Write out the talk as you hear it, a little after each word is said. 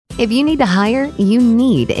If you need to hire, you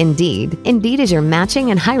need Indeed. Indeed is your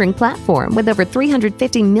matching and hiring platform with over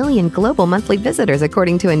 350 million global monthly visitors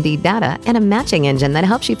according to Indeed data and a matching engine that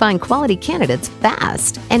helps you find quality candidates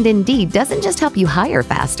fast. And Indeed doesn't just help you hire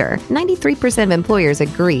faster. 93% of employers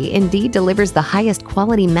agree Indeed delivers the highest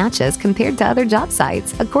quality matches compared to other job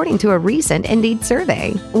sites, according to a recent Indeed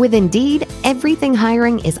survey. With Indeed, everything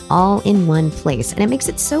hiring is all in one place, and it makes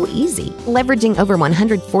it so easy. Leveraging over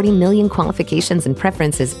 140 million qualifications and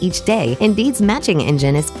preferences each day, Indeed's matching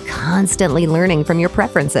engine is constantly learning from your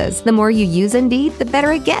preferences. The more you use Indeed, the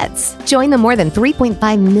better it gets. Join the more than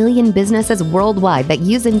 3.5 million businesses worldwide that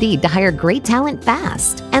use Indeed to hire great talent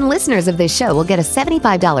fast. And listeners of this show will get a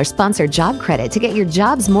 $75 sponsored job credit to get your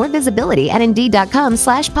jobs more visibility at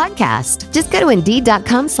Indeed.com/podcast. Just go to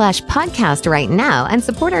Indeed.com/podcast right now and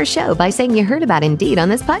support our show by saying you heard about Indeed on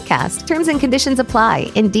this podcast. Terms and conditions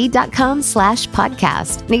apply.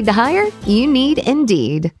 Indeed.com/podcast. Need to hire? You need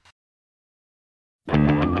Indeed.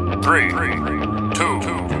 3, 2,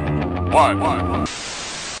 1.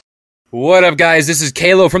 What up, guys? This is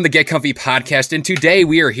Kalo from the Get Comfy podcast, and today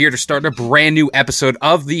we are here to start a brand new episode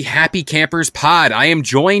of the Happy Campers Pod. I am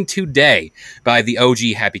joined today by the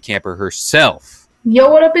OG Happy Camper herself. Yo,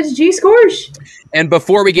 what up? It's G Scorch. And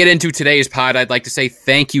before we get into today's pod, I'd like to say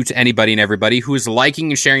thank you to anybody and everybody who is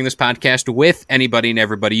liking and sharing this podcast with anybody and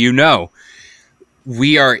everybody you know.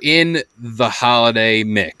 We are in the holiday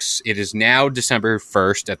mix. It is now December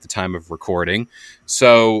 1st at the time of recording,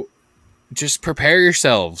 so just prepare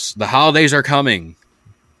yourselves. The holidays are coming.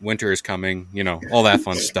 Winter is coming, you know, all that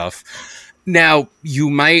fun stuff. Now,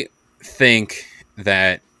 you might think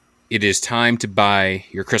that it is time to buy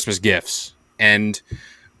your Christmas gifts, and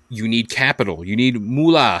you need capital. You need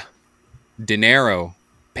moolah, dinero,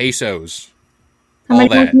 pesos, How many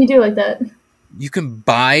times can you do like that? You can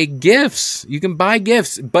buy gifts.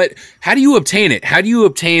 But how do you obtain it? How do you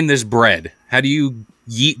obtain this bread? How do you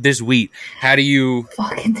yeet this wheat? How do you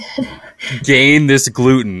fucking dead. Gain this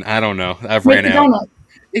gluten? I don't know. I've ran out. Donut.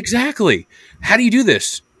 Exactly. How do you do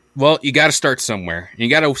this? Well, you got to start somewhere. You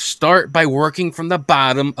got to start by working from the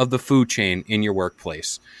bottom of the food chain in your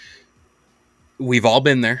workplace. We've all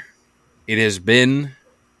been there. It has been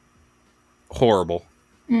horrible,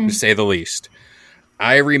 to say the least.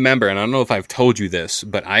 I remember, and I don't know if I've told you this,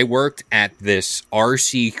 but I worked at this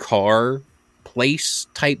RC car place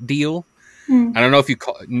type deal. I don't know if you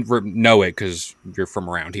know it because you're from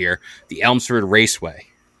around here. The Elmsford Raceway.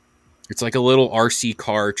 It's like a little RC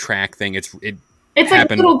car track thing. It's like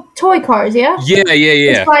little toy cars, yeah? Yeah.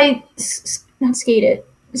 It's by, not skate it.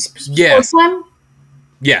 Yeah. Swim?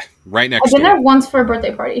 Yeah, right next to it. I've been there once for a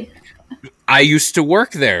birthday party. I used to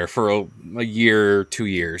work there for a year, 2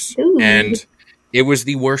 years. Ooh. And it was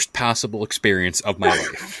the worst possible experience of my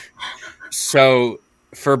life. So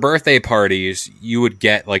for birthday parties, you would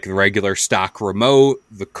get like the regular stock remote,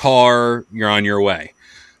 the car, you're on your way.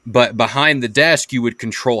 But behind the desk, you would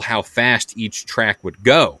control how fast each track would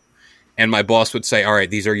go. And my boss would say, all right,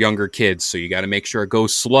 these are younger kids, so you got to make sure it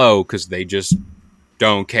goes slow because they just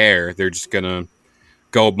don't care. They're just going to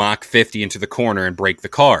go Mach 50 into the corner and break the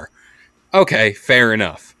car. Okay, fair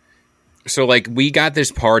enough. So like we got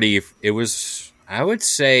this party. It was, I would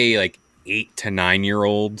say, like 8 to 9 year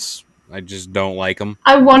olds. I just don't like them.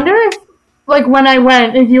 I wonder if, like, when I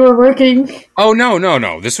went, if you were working. Oh,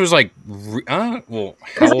 no. This was like, well,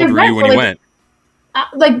 how old were you when you went?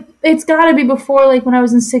 Like, it's got to be before, like, when I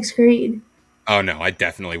was in 6th grade. Oh, no, I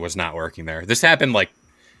definitely was not working there. This happened, like,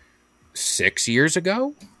 6 years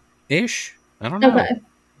ago-ish? I don't know.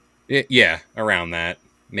 Okay. Yeah, around that.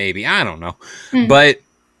 Maybe. I don't know. But,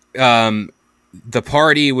 the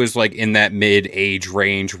party was like in that mid-age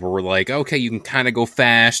range where we're like, okay, you can kind of go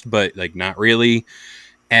fast, but like not really.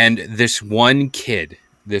 And this one kid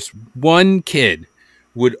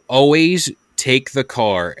would always take the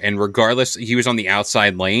car, and regardless, he was on the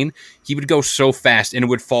outside lane, he would go so fast and it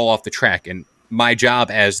would fall off the track. And my job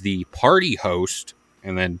as the party host,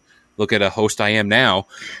 and then look at a host I am now,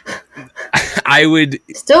 I would...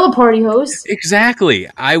 Still a party host. Exactly.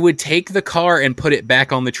 I would take the car and put it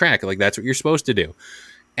back on the track. Like, that's what you're supposed to do.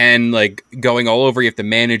 And, like, going all over, you have to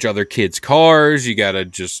manage other kids' cars. You got to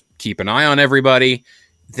just keep an eye on everybody.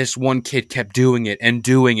 This one kid kept doing it and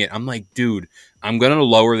doing it. I'm like, dude, I'm going to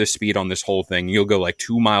lower the speed on this whole thing. You'll go, like,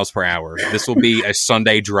 2 miles per hour. This will be a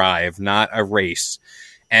Sunday drive, not a race.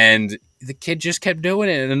 And the kid just kept doing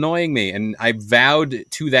it and annoying me. And I vowed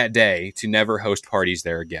to that day to never host parties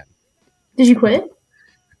there again. Did you quit?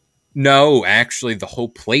 No, actually, the whole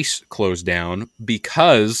place closed down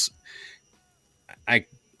because I'm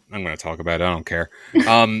going to talk about it. I don't care.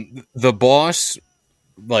 The boss,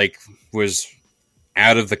 like, was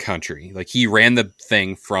out of the country. Like, he ran the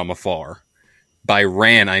thing from afar. By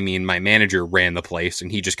ran, I mean my manager ran the place,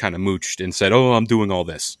 and he just kind of mooched and said, "Oh, I'm doing all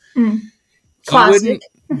this." He Classic.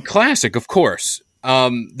 wouldn't. Classic, of course.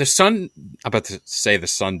 The sun. I'm about to say the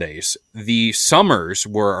Sundays. The summers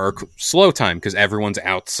were our slow time because everyone's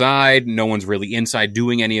outside. No one's really inside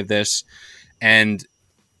doing any of this, and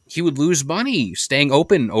he would lose money staying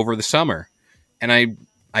open over the summer. And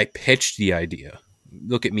I pitched the idea.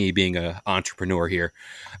 Look at me being an entrepreneur here.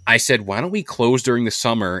 I said, why don't we close during the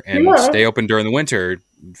summer and Yeah. stay open during the winter?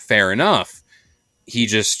 Fair enough. He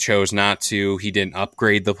just chose not to. He didn't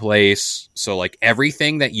upgrade the place. So, like,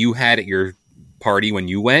 everything that you had at your party when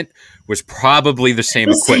you went was probably the same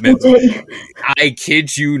equipment. I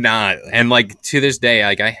kid you not. And, like, to this day,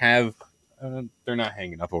 like, I have, they're not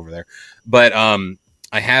hanging up over there, but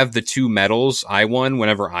I have the 2 medals I won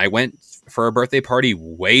whenever I went for a birthday party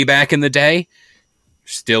way back in the day,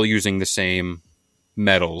 still using the same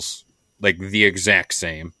medals, like the exact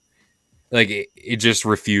same. Like, it just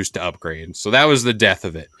refused to upgrade. So that was the death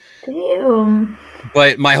of it. Damn.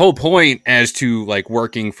 But my whole point as to, like,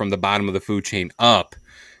 working from the bottom of the food chain up,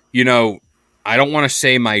 you know, I don't want to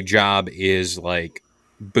say my job is, like,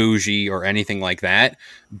 bougie or anything like that,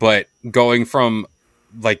 but going from,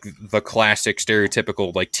 like, the classic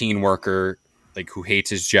stereotypical, like, teen worker, like, who hates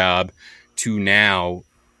his job, to now,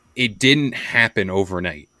 it didn't happen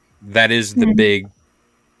overnight. That is the big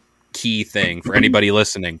key thing for anybody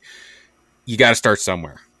listening. You got to start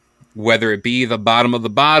somewhere, whether it be the bottom of the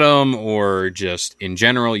bottom or just in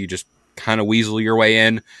general, you just kind of weasel your way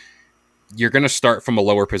in. You're going to start from a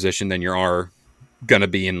lower position than you are going to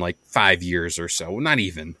be in like 5 years or so. Not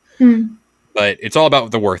even, but it's all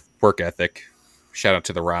about the work ethic. Shout out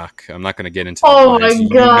to The Rock. I'm not going to get into the lines. My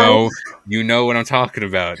God. You know what I'm talking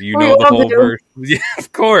about. You We know the all whole do. verse. Yeah,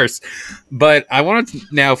 of course. But I want to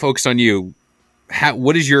now focus on you.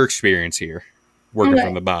 What is your experience here working Okay.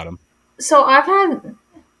 from the bottom? So I've had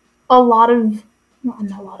not a lot of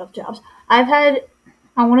jobs. I've had,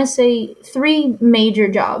 I want to say, 3 major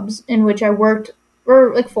jobs in which I worked,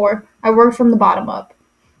 or like 4. I worked from the bottom up.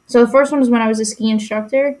 So the first one was when I was a ski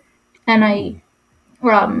instructor, and I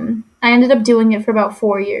ended up doing it for about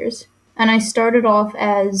 4 years. And I started off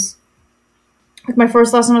as, like, my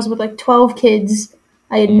first lesson was with like 12 kids.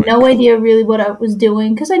 I had no idea really what I was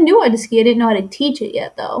doing because I knew how to ski. I didn't know how to teach it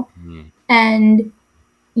yet, though. And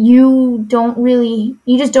you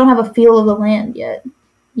just don't have a feel of the land yet,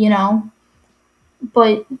 you know?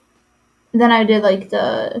 But then I did like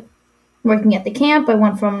the working at the camp. I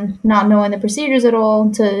went from not knowing the procedures at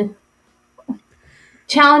all to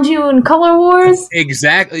challenge you in color wars.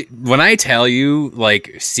 Exactly. When I tell you,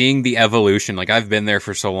 like, seeing the evolution, like, I've been there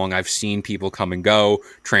for so long, I've seen people come and go,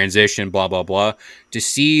 transition, blah, blah, blah. To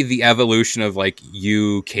see the evolution of, like,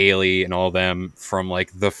 you, Kaylee, and all them from,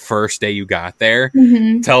 like, the first day you got there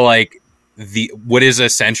to, like, what is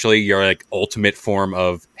essentially your, like, ultimate form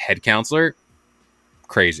of head counselor.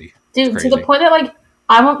 Crazy. Dude, Crazy. to the point that, like,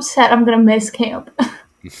 I'm upset I'm going to miss camp.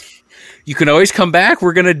 You can always come back.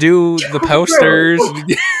 We're going to do the posters.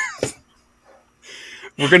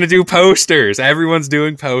 We're going to do posters. Everyone's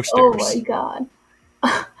doing posters. Oh my God.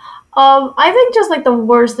 I think just like the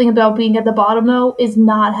worst thing about being at the bottom though is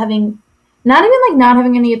not having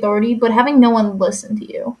any authority, but having no one listen to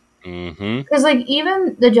you. Because like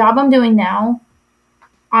even the job I'm doing now,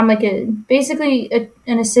 I'm like basically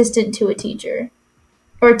an assistant to a teacher,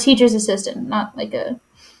 or a teacher's assistant, not like a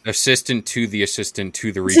assistant to the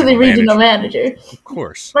regional manager. Of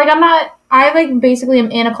course. Like I like basically am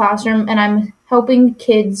in a classroom and I'm helping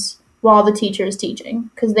kids while the teacher is teaching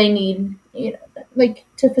because they need, you know, like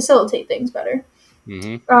to facilitate things better.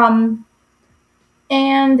 And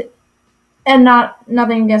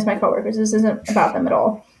nothing against my coworkers. This isn't about them at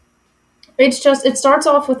all. It's just, it starts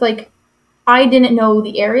off with like, I didn't know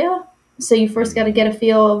the area. So you first got to get a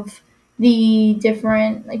feel of the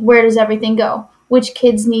different, like, where does everything go? Which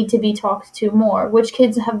kids need to be talked to more? Which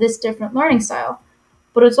kids have this different learning style?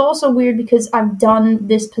 But it's also weird because I've done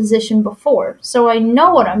this position before. So I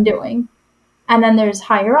know what I'm doing. And then there's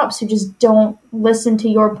higher ups who just don't listen to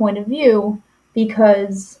your point of view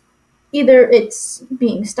because either it's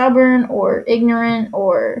being stubborn or ignorant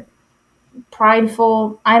or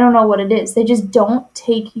prideful. I don't know what it is. They just don't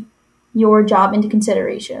take your job into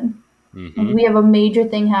consideration. And we have a major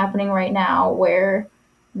thing happening right now where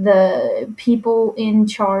the people in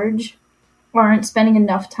charge aren't spending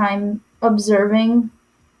enough time observing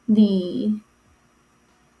the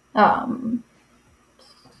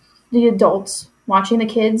adults watching the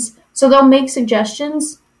kids. So they'll make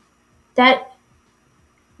suggestions that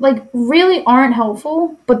like really aren't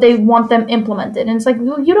helpful, but they want them implemented. And it's like,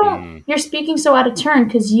 well, you're speaking so out of turn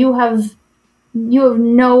because you have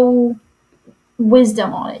no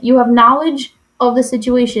wisdom on it. You have knowledge of the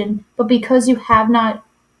situation, but because you have not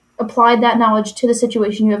applied that knowledge to the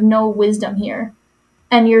situation, you have no wisdom here,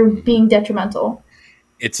 and you're being detrimental.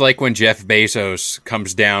 It's like when Jeff Bezos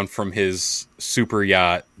comes down from his super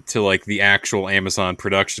yacht to like the actual Amazon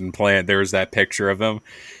production plant. There's that picture of him.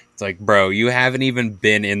 It's like, bro, you haven't even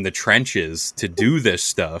been in the trenches to do this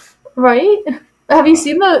stuff. Right? Have you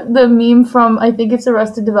seen the meme from, I think it's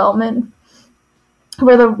Arrested Development,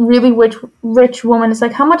 where the really rich woman is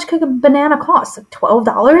like, how much could a banana cost? Like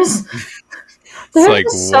 $12? They're like,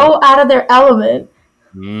 so out of their element.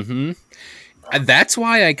 Mm-hmm. And that's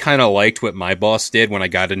why I kind of liked what my boss did when I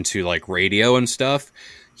got into like radio and stuff.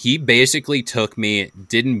 He basically took me,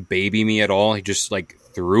 didn't baby me at all. He just like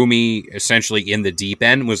threw me essentially in the deep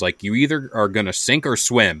end, was like, you either are going to sink or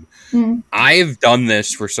swim. I've done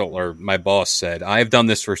this for or my boss said, I've done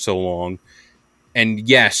this for so long. And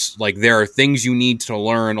yes, like there are things you need to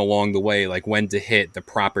learn along the way, like when to hit the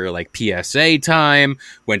proper like PSA time,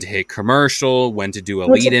 when to hit commercial, when to do a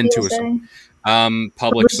lead into a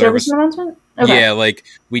public service announcement. Okay. Yeah, like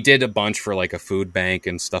we did a bunch for like a food bank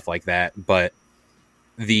and stuff like that. But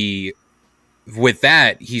with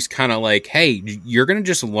that, he's kind of like, hey, you're going to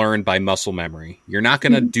just learn by muscle memory. You're not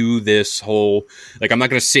going to do this whole, like, I'm not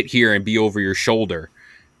going to sit here and be over your shoulder.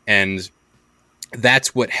 And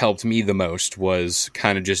that's what helped me the most, was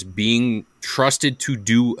kind of just being trusted to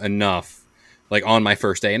do enough, like on my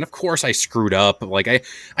first day. And of course I screwed up. Like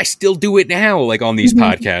I still do it now, like on these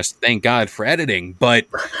podcasts, thank God for editing. But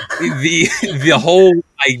the whole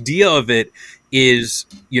idea of it is,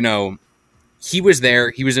 you know, he was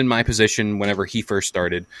there, he was in my position whenever he first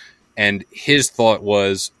started. And his thought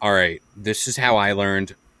was, all right, this is how I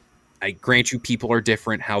learned. I grant you, people are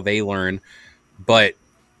different how they learn, but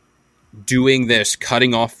doing this,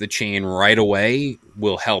 cutting off the chain right away,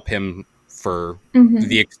 will help him for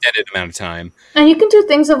the extended amount of time. And you can do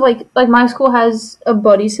things of like my school has a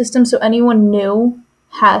buddy system, so anyone new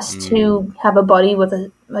has to have a buddy with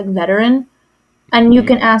a like veteran, and you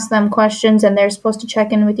can ask them questions, and they're supposed to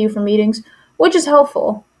check in with you for meetings, which is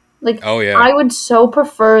helpful. Like, oh yeah, I would so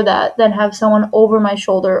prefer that than have someone over my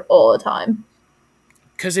shoulder all the time.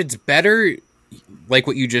 Because it's better, like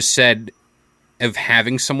what you just said, of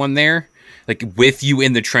having someone there, like with you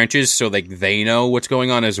in the trenches, so like they know what's going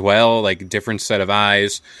on as well, like different set of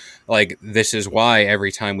eyes. Like this is why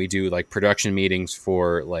every time we do like production meetings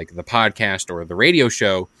for like the podcast or the radio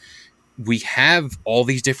show, we have all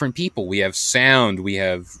these different people. We have sound, we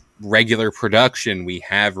have regular production, we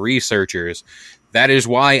have researchers. That is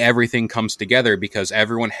why everything comes together, because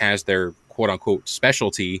everyone has their quote unquote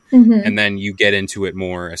specialty. And then you get into it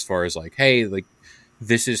more as far as like, hey, like,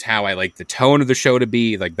 this is how I like the tone of the show to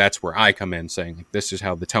be. Like, that's where I come in, saying, like, this is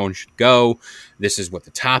how the tone should go. This is what the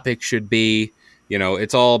topic should be. You know,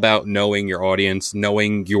 it's all about knowing your audience,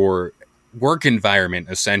 knowing your work environment,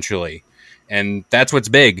 essentially. And that's what's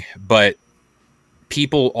big. But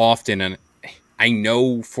people often, and I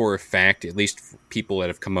know for a fact, at least people that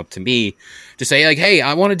have come up to me to say, like, hey,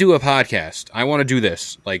 I want to do a podcast. I want to do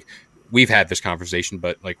this. Like, we've had this conversation,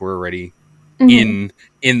 but like we're already in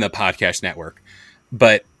the podcast network.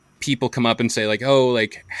 But people come up and say like, oh,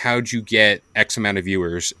 like, how'd you get X amount of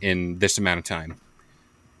viewers in this amount of time?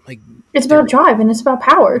 Like, it's about drive and it's about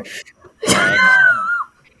power.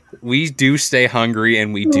 We do stay hungry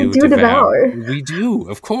and we do devour. We do,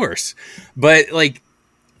 of course. But like,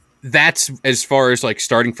 that's as far as like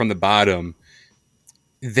starting from the bottom.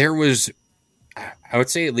 There was, I would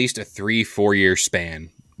say, at least a 3-4 year span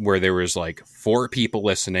where there was like 4 people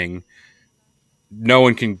listening. No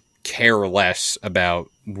one can care less about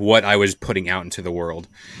what I was putting out into the world,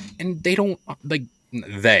 and they don't like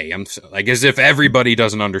I'm like, as if everybody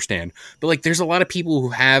doesn't understand, but like there's a lot of people who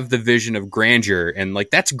have the vision of grandeur, and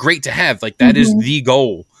like that's great to have, like that is the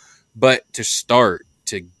goal. But to start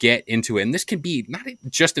to get into it, and this can be not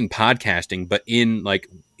just in podcasting, but in like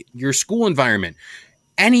your school environment,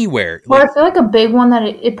 anywhere. Well, I feel like a big one that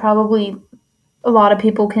it probably a lot of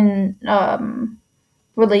people can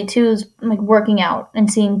relate to is like working out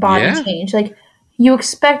and seeing body change. Like, you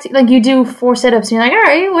expect, like, you do 4 sit-ups and you're like, all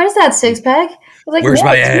right, where's that 6-pack? Like, where's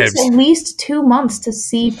my abs? It takes at least 2 months to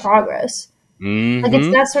see progress. Like,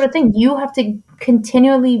 it's that sort of thing. You have to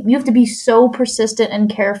you have to be so persistent and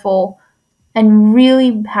careful, and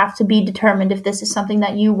really have to be determined if this is something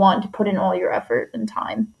that you want to put in all your effort and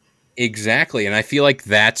time. Exactly. And I feel like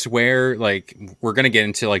that's where, like, we're going to get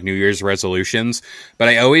into like New Year's resolutions, but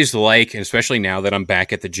I always like, and especially now that I'm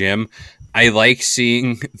back at the gym, I like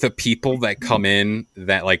seeing the people that come in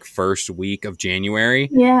that like first week of January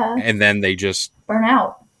Yeah. and then they just Burn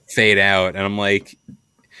out. fade out. And I'm like,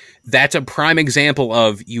 that's a prime example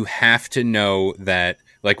of, you have to know that,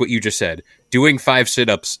 like what you just said, doing 5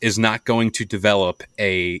 sit-ups is not going to develop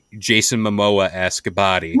a Jason Momoa-esque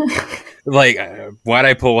body. Like, why'd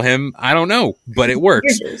I pull him? I don't know, but it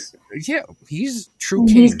works. Yeah, he's true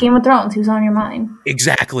king. He's Game of Thrones. Who's on your mind?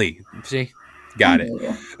 Exactly. See? Got it.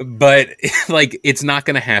 But, like, it's not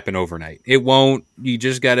going to happen overnight. It won't. You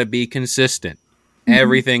just got to be consistent.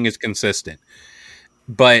 Everything is consistent.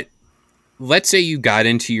 But let's say you got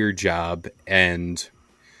into your job and,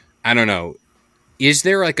 I don't know, is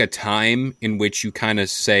there like a time in which you kind of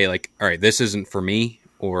say like, all right, this isn't for me?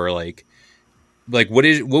 Or like what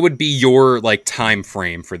would be your like time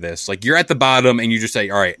frame for this? Like, you're at the bottom and you just say,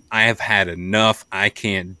 all right, I have had enough. I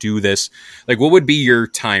can't do this. Like, what would be your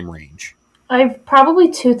time range? I've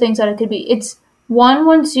probably 2 things that it could be. It's one,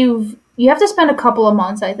 once you have to spend a couple of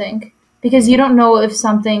months, I think, because you don't know if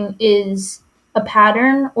something is a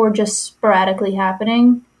pattern or just sporadically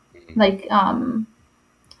happening. Like, I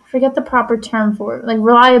forget the proper term for it. Like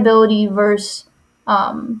reliability versus,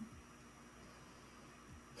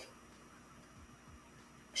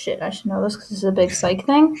 shit, I should know this because this is a big psych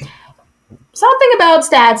thing. Something about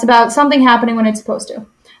stats, about something happening when it's supposed to.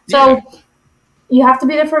 So you have to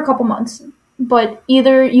be there for a couple months. But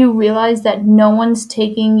either you realize that no one's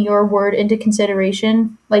taking your word into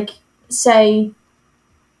consideration, like say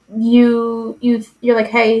you're like,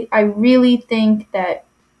 hey, I really think that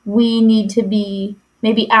we need to be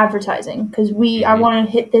maybe advertising because I want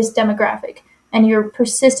to hit this demographic, and you're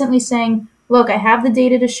persistently saying, look, I have the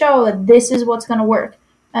data to show that this is what's going to work,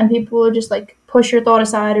 and people are just like push your thought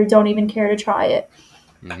aside or don't even care to try it.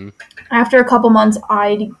 After a couple months,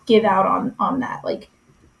 I'd give out on that. Like,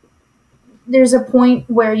 there's a point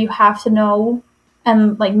where you have to know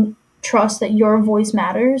and like trust that your voice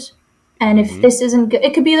matters. And if this isn't good,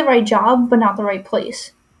 it could be the right job, but not the right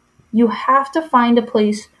place. You have to find a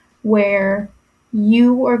place where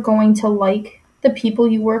you are going to like the people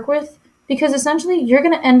you work with, because essentially you're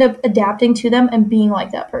going to end up adapting to them and being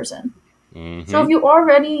like that person. So if you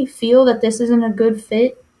already feel that this isn't a good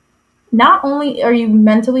fit, not only are you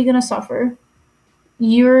mentally going to suffer,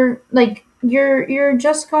 you're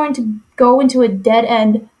just going to go into a dead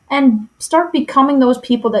end and start becoming those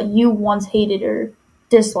people that you once hated or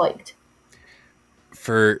disliked.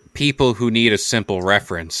 For people who need a simple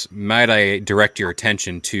reference, might I direct your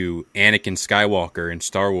attention to Anakin Skywalker in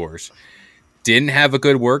Star Wars? Didn't have a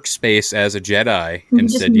good workspace as a Jedi, and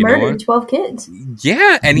just said, you know murdered what? 12 kids.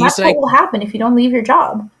 Yeah, and that's he's like, what will happen if you don't leave your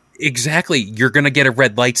job. Exactly. You're going to get a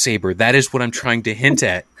red lightsaber. That is what I'm trying to hint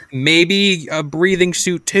at. Maybe a breathing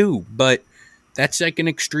suit too, but that's like an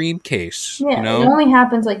extreme case. Yeah, you know? It only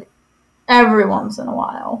happens like every once in a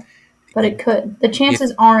while, but it could. The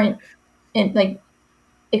chances aren't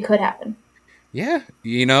it could happen. Yeah,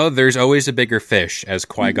 there's always a bigger fish, as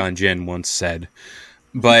Qui-Gon Jinn once said.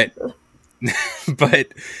 But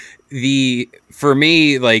for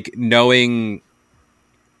me, like, knowing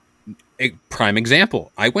a prime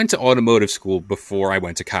example, I went to automotive school before I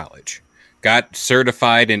went to college. Got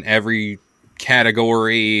certified in every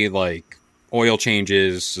category, like oil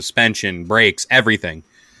changes, suspension, brakes, everything.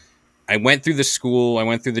 I went through the school, I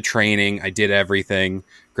went through the training, I did everything,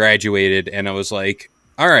 graduated, and I was like,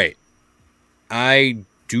 all right, I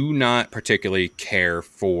do not particularly care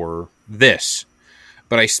for this.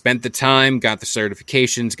 But I spent the time, got the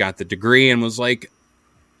certifications, got the degree, and was like,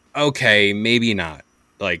 okay, maybe not.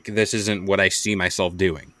 Like, this isn't what I see myself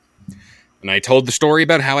doing. And I told the story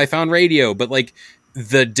about how I found radio, but like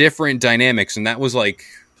the different dynamics, and that was like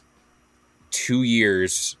 2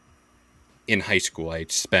 years in high school I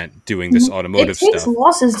spent doing this automotive stuff. It takes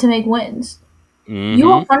losses to make wins. You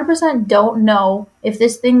 100% don't know if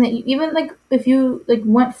this thing that you, even like if you like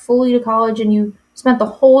went fully to college and you spent the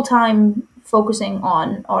whole time focusing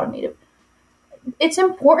on automotive, it's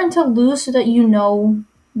important to lose so that you know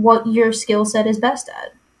what your skill set is best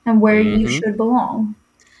at and where you should belong.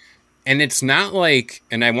 And it's not like,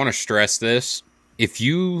 and I want to stress this, if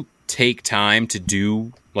you take time to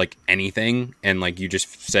do like anything and like you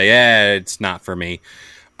just say, it's not for me,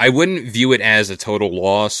 I wouldn't view it as a total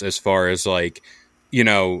loss as far as like,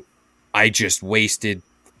 I just wasted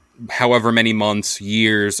however many months,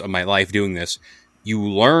 years of my life doing this. You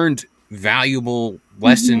learned valuable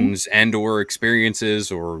lessons and or experiences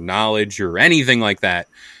or knowledge or anything like that.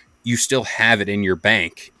 You still have it in your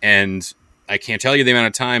bank. And I can't tell you the amount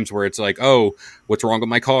of times where it's like, oh, what's wrong with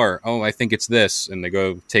my car? Oh, I think it's this. And they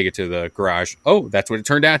go take it to the garage. Oh, that's what it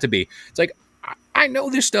turned out to be. It's like, I know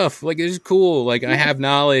this stuff. Like, it's cool. Like, I have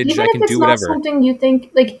knowledge. Even I if can it's do not whatever. something you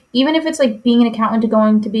think, like, even if it's like being an accountant to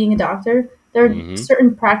going to being a doctor, there are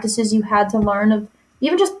certain practices you had to learn of,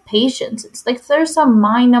 even just patience. It's like there's some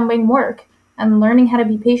mind-numbing work, and learning how to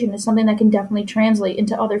be patient is something that can definitely translate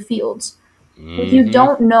into other fields. Like, you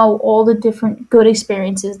don't know all the different good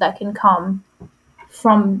experiences that can come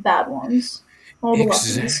from bad ones. All the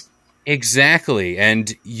lessons. Exactly.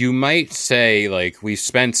 And you might say, like, we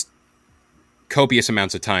spent copious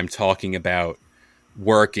amounts of time talking about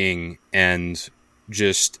working and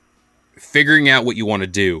just figuring out what you want to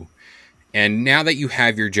do. And now that you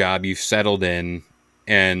have your job, you've settled in,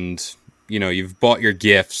 and, you know, you've bought your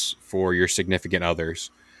gifts for your significant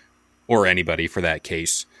others, or anybody for that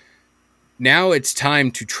case. Now it's time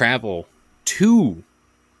to travel to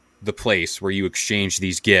the place where you exchange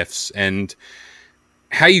these gifts. And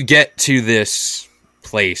how you get to this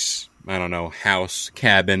place, I don't know, house,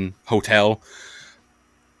 cabin, hotel,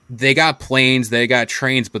 they got planes, they got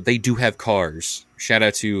trains, but they do have cars. Shout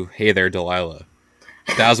out to Hey There, Delilah.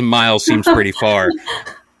 1,000 miles seems pretty far.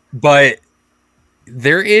 But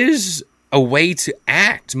there is a way to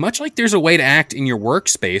act. Much like there's a way to act in your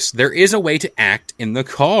workspace, there is a way to act in the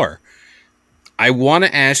car. I want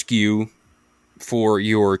to ask you for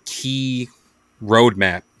your key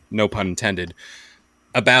roadmap, no pun intended,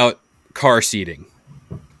 about car seating.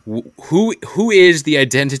 Who is the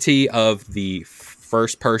identity of the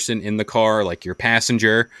first person in the car, like your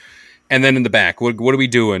passenger, and then in the back? What are we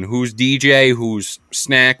doing? Who's DJ? Who's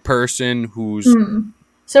snack person? Who's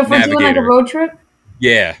So if we're doing like a road trip?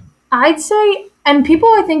 Yeah. I'd say, and people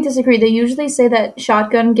I think disagree, they usually say that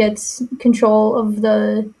shotgun gets control of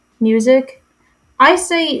the music. I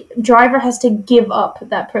say driver has to give up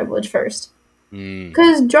that privilege first.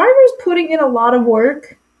 Because driver's putting in a lot of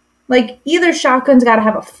work. Like, either shotgun's got to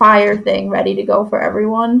have a fire thing ready to go for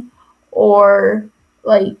everyone, or,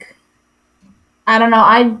 like, I don't know,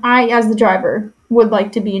 I as the driver, would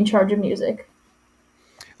like to be in charge of music.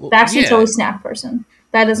 Backseat's always snack person.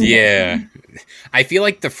 That doesn't I feel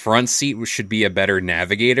like the front seat should be a better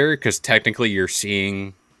navigator, because technically you're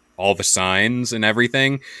seeing all the signs and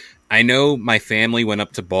everything. I know my family went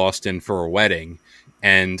up to Boston for a wedding,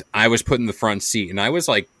 and I was put in the front seat, and I was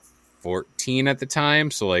like 14 at the time,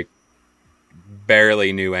 so like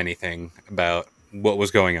barely knew anything about what was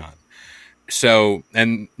going on. So,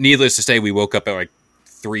 and needless to say, we woke up at like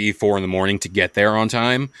 3-4 in the morning to get there on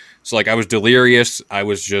time. So like I was delirious. I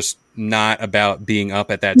was just not about being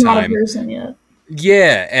up at that time. Not a person yet.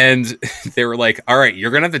 Yeah, and they were like, all right,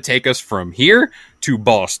 you're going to have to take us from here to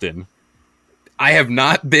Boston. I have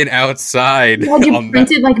not been outside. Had you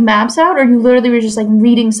printed like maps out, or you literally were just like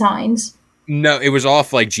reading signs? No, it was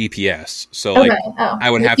off like GPS. So like I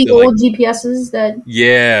would have the to old GPSs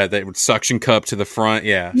that that would suction cup to the front.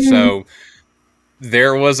 Yeah. So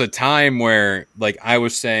there was a time where like I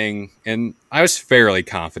was saying, and I was fairly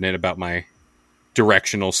confident about my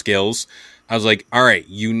directional skills. I was like, all right,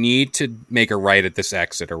 you need to make a right at this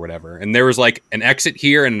exit or whatever. And there was like an exit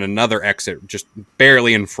here and another exit just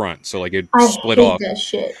barely in front. So like it split off. I hate that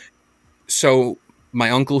shit. So my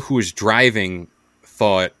uncle who was driving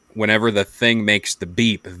thought whenever the thing makes the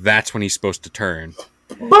beep, that's when he's supposed to turn.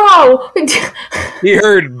 Bro! He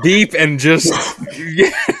heard beep and just...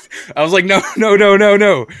 I was like, no.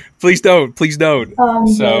 Please don't.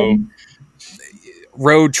 So...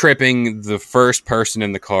 road tripping, the first person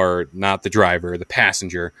in the car, not the driver, the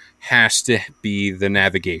passenger, has to be the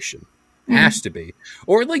navigation. Has to be.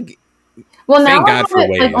 Or like, well, now I have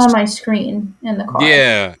it like on my screen in the car.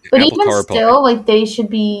 Yeah. But Apple even CarPlay. Still, like, they should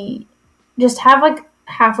be, just have like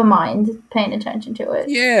half a mind paying attention to it.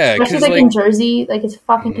 Yeah. Especially like in Jersey, like it's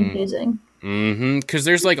fucking confusing. Because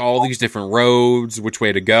there's like all these different roads, which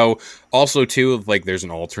way to go. Also, too, like there's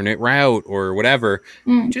an alternate route or whatever.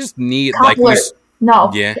 You just need cop like alert.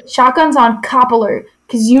 No, shotgun's on cop alert,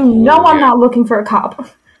 because I'm not looking for a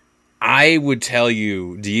cop. I would tell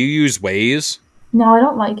you, do you use Waze? No, I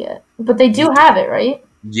don't like it. But they do have it, right?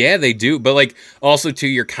 Yeah, they do. But like, also too,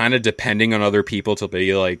 you're kind of depending on other people to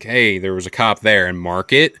be like, hey, there was a cop there, and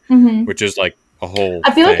mark it, which is like a whole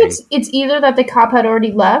I feel like it's either that the cop had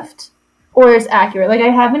already left, or it's accurate. Like, I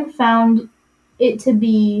haven't found it to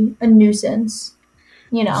be a nuisance,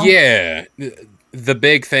 you know? Yeah. The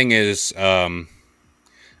big thing is...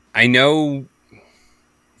 I know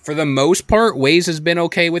for the most part, Waze has been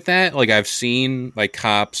okay with that. Like I've seen like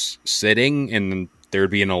cops sitting and there'd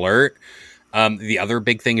be an alert. The other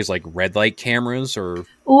big thing is like red light cameras or...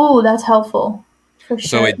 Ooh, that's helpful. For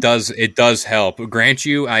So sure. it does help. Grant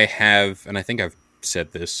you, I have, and I think I've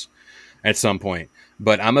said this at some point,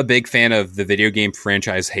 but I'm a big fan of the video game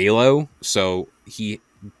franchise Halo. So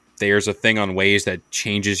there's a thing on Waze that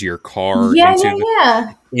changes your car Yeah, yeah,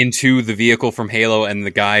 yeah. into the vehicle from Halo, and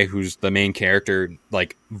the guy who's the main character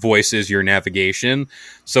like voices your navigation.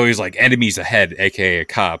 So he's like, enemies ahead, aka a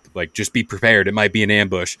cop, like just be prepared, it might be an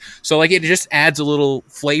ambush. So like it just adds a little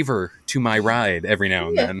flavor to my ride every now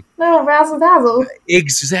and then. Little razzle dazzle.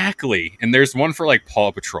 Exactly. And there's one for like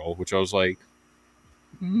Paw Patrol, which I was like,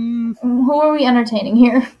 Who are we entertaining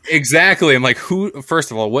here? exactly. I'm like,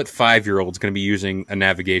 first of all, what 5-year-old's going to be using a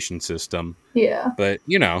navigation system? Yeah. But,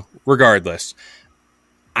 regardless,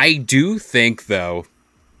 I do think, though,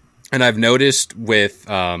 and I've noticed with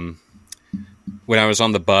when I was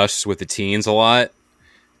on the bus with the teens a lot,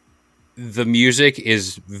 the music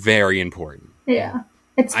is very important. Yeah.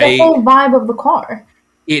 It's the whole vibe of the car.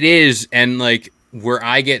 It is. And, like, where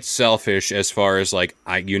I get selfish as far as, like,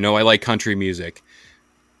 I like country music.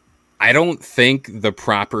 I don't think the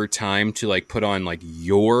proper time to, like, put on, like,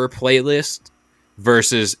 your playlist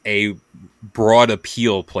versus a broad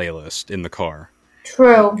appeal playlist in the car.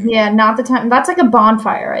 True. Yeah, not the time. That's like a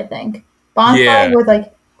bonfire, I think. Bonfire with,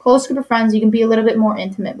 like, close group of friends, you can be a little bit more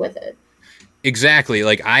intimate with it. Exactly.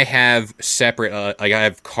 Like, I have separate, I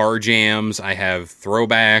have car jams, I have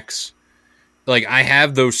throwbacks. Like, I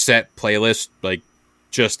have those set playlists, like,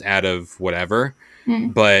 just out of whatever.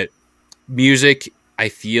 But music, I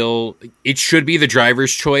feel it should be the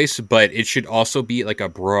driver's choice, but it should also be like a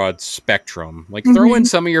broad spectrum. Like throw in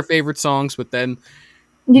some of your favorite songs, but then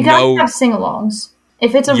you gotta have sing-alongs.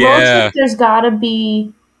 If it's a road trip, there's gotta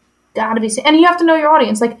be, and you have to know your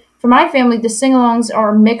audience. Like for my family, the sing-alongs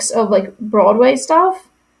are a mix of like Broadway stuff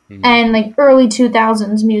and like early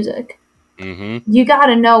 2000s music. You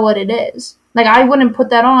gotta know what it is. Like I wouldn't put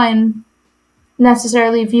that on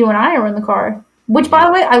necessarily if you and I are in the car. Which, by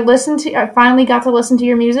the way, I finally got to listen to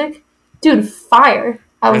your music. Dude, fire.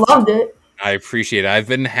 I loved it. I appreciate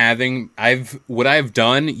it. What I've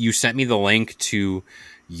done, you sent me the link to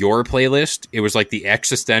your playlist. It was like the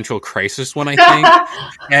existential crisis one, I think.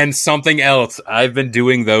 And something else. I've been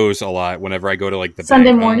doing those a lot whenever I go to like the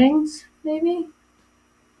Sunday mornings, maybe?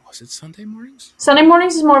 Was it Sunday mornings? Sunday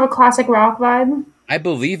mornings is more of a classic rock vibe. I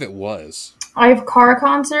believe it was. I have car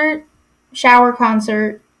concert, shower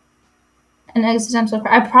concert, an existential.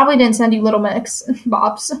 I probably didn't send you Little Mix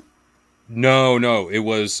bops. No, it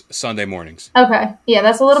was Sunday mornings. Okay, yeah,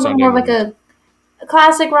 that's a little bit more of like a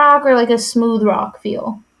classic rock or like a smooth rock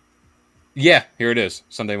feel. Yeah, here it is,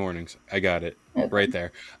 Sunday mornings. I got it right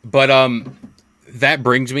there. But that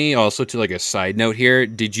brings me also to like a side note here.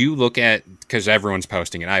 Did you look at, because everyone's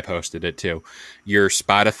posting it, I posted it too, your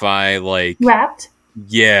Spotify like Wrapped?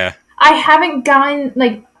 Yeah. I haven't gotten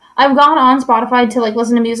like I've gone on Spotify to like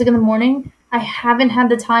listen to music in the morning. I haven't had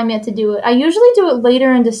the time yet to do it. I usually do it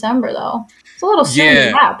later in December, though. It's a little soon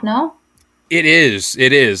to wrap, no? It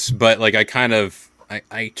is. But like, I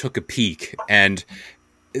took a peek, and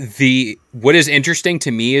what is interesting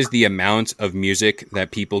to me is the amount of music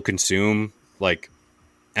that people consume, like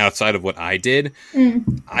outside of what I did.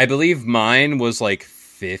 I believe mine was like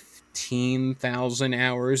 15,000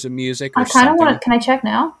 hours of music. Or I kind of want to. Can I check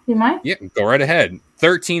now? You mind? Yeah, go right ahead.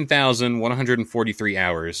 13,143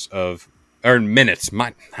 hours or minutes,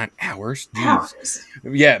 not hours. Hours.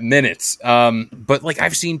 Yeah, minutes. But like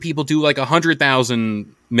I've seen people do like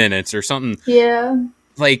 100,000 minutes or something. Yeah.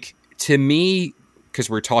 Like to me, because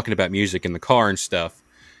we're talking about music in the car and stuff.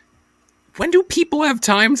 When do people have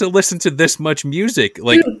time to listen to this much music?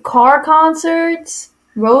 Like car concerts,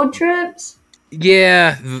 road trips.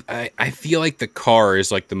 Yeah, I feel like the car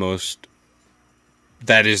is like the most.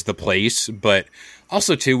 That is the place, but.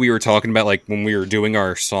 Also, too, we were talking about, like, when we were doing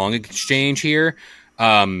our song exchange here,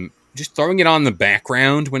 just throwing it on the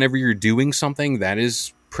background whenever you're doing something, that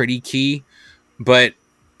is pretty key. But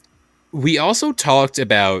we also talked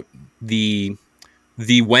about the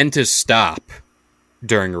when to stop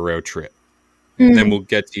during a road trip. Then we'll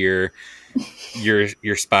get to your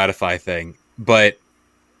Spotify thing. But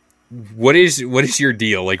what is your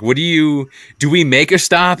deal? Like, do we make a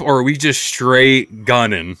stop or are we just straight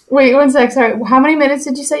gunning? Wait, 1 sec. Sorry. How many minutes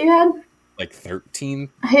did you say you had? Like 13.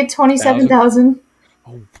 I hit 27,000.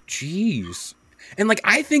 Oh, jeez. And like,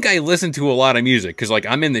 I think I listen to a lot of music because like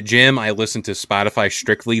I'm in the gym. I listen to Spotify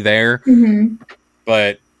strictly there,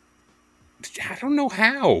 but I don't know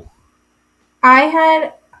how. I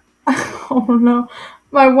had, oh no.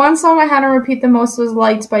 My one song I had to repeat the most was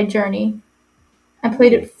Lights by Journey. I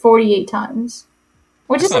played it 48 times,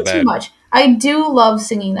 which isn't too much. I do love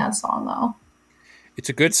singing that song, though. It's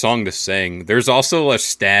a good song to sing. There's also a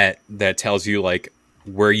stat that tells you, like,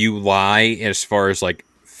 where you lie as far as like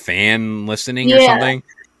fan listening or Yeah. something.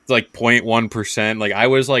 It's like 0.1%. Like I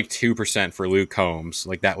was like 2% for Luke Combs.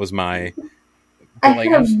 Like that was my. I Like,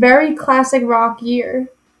 had a very classic rock year.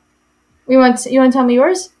 You want to tell me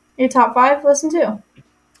yours? Your top 5? Listen to.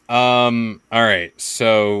 All right.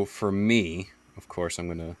 So for me, of course, I'm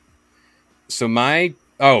gonna. So my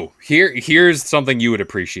here's something you would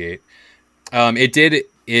appreciate. It did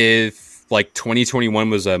if like 2021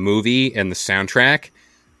 was a movie and the soundtrack.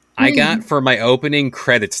 I got for my opening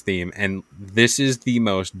credits theme, and this is the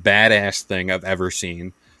most badass thing I've ever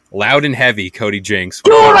seen. Loud and Heavy, Cody Jinks.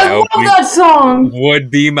 Dude, I love that song!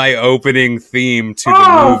 Would be my opening theme to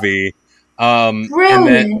the movie.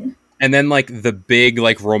 Brilliant. And then like the big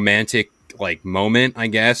like romantic like moment, I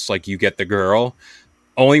guess, like you get the girl.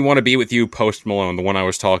 Only Want to Be With You, Post Malone, the one I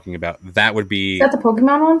was talking about. That would be... Is that the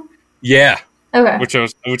Pokemon one? Yeah. Okay. Which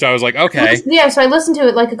I was like, okay. Yeah, so I listened to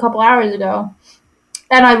it like a couple hours ago.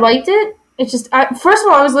 And I liked it. It's just... first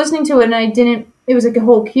of all, I was listening to it and I didn't... It was like a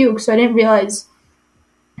whole puke, so I didn't realize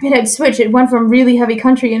it had switched. It went from really heavy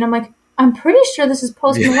country, and I'm like, I'm pretty sure this is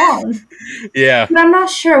Post Malone. Yeah. But I'm not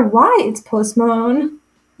sure why it's Post Malone.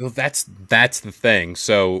 Well, that's the thing.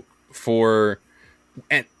 So for...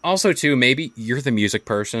 And also, too, maybe you're the music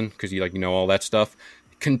person because you know all that stuff.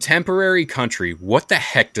 Contemporary country, what the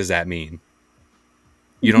heck does that mean?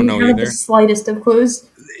 You don't know either? The slightest of clues.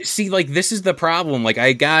 See, like, this is the problem. Like,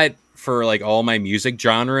 I got, for, like, all my music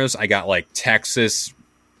genres, I got, like, Texas,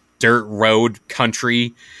 dirt road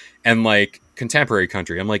country, and, like, contemporary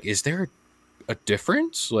country. I'm like, is there a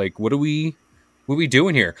difference? Like, what are we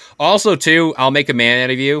doing here? Also, too, I'll Make a Man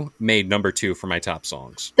Out of You made number 2 for my top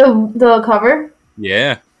songs. The cover?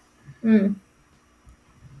 Yeah. I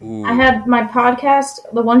had my podcast,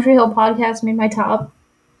 the One Tree Hill podcast, made my top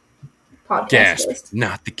podcast list.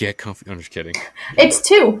 Not the Get Comfy. I'm just kidding. It's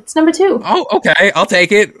 2. It's number 2. Oh, okay. I'll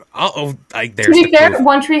take it. To be fair, proof.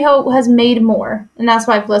 One Tree Hill has made more, and that's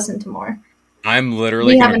why I've listened to more. I'm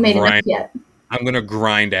literally haven't made enough yet. I'm going to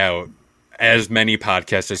grind out as many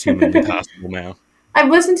podcasts as humanly possible now.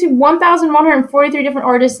 I've listened to 1,143 different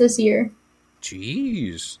artists this year.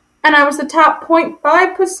 Jeez. And I was the top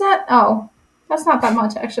 0.5%. Oh, that's not that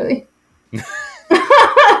much, actually. I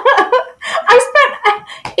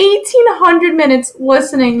spent 1,800 minutes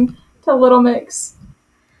listening to Little Mix.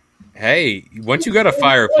 Hey, once you got a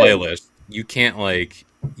fire playlist, you can't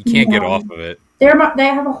get off of it. They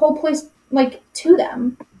have a whole place like to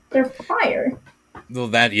them. They're fire. Well,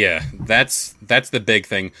 that's the big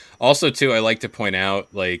thing. Also, too, I like to point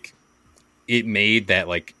out like it made that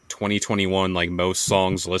like 2021 like most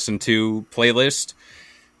songs listened to playlist.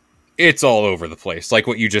 It's all over the place, like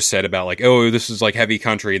what you just said about like, oh, this is like heavy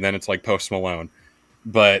country, and then it's like Post Malone.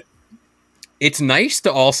 But it's nice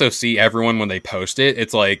to also see everyone when they post it.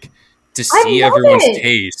 It's like to see everyone's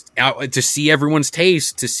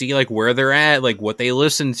taste, to see like where they're at, like what they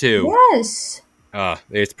listen to. Yes.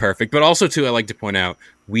 It's perfect. But also too, I like to point out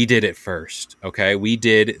we did it first. Okay, we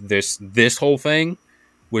did this whole thing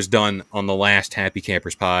was done on the last Happy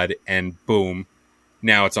Campers pod, and boom,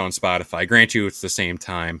 now it's on Spotify. Grant you, it's the same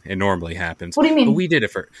time it normally happens. What do you mean? But we did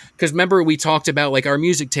it first because remember we talked about like our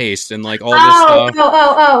music taste and like all this stuff.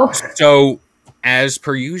 Oh. So as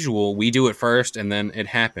per usual, we do it first, and then it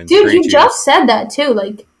happens. Dude, Grant you just said that too.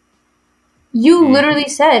 Like you literally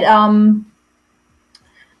said,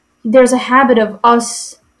 there's a habit of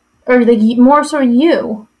us, or like more so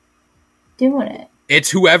you, doing it. It's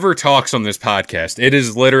whoever talks on this podcast. It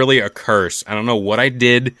is literally a curse. I don't know what I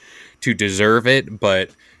did to deserve it,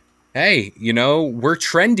 but hey, we're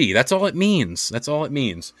trendy. That's all it means.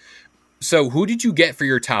 So who did you get for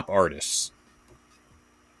your top artists?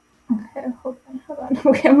 Okay, hold on.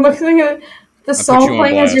 Okay, I'm looking at the song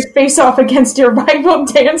playing as your face off against your rival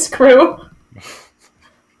dance crew.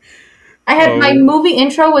 I had my movie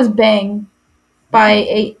intro was Bang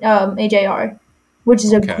by AJR, which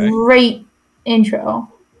is a great intro.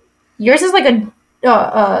 Yours is like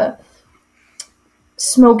a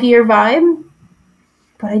smokier vibe,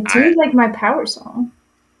 but I do like my power song.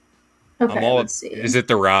 Okay, let's see. Is it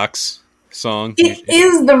the Rocks song? It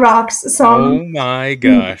is the Rocks song. Oh my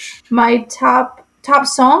gosh. My top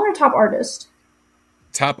song or top artist?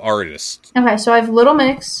 Top artist. Okay, so I have Little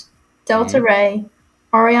Mix, Delta Ray,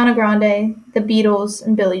 Ariana Grande, The Beatles,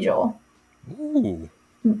 and Billy Joel. Ooh.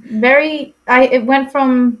 It went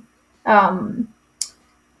from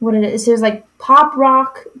what it is. There's like pop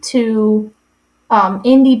rock to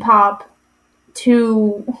indie pop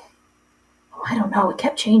to I don't know. It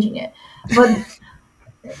kept changing it, but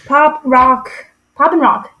pop and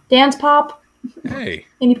rock, dance pop, hey,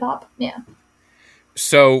 indie pop, yeah.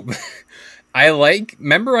 So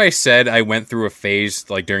Remember I said I went through a phase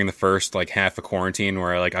like during the first like half of quarantine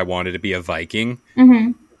where I wanted to be a Viking.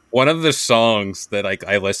 Mm-hmm. One of the songs that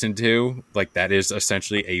I listened to, like that is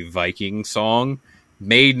essentially a Viking song,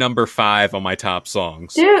 made number 5 on my top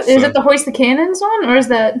songs. Dude, is it the Hoist the Cannons one, or is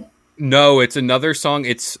that? No, it's another song.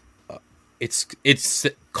 It's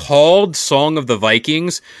called Song of the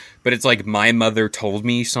Vikings, but it's like My Mother Told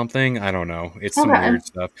Me something. I don't know. It's some weird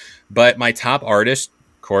stuff. But my top artist,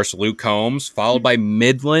 of course, Luke Combs, followed by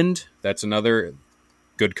Midland. That's another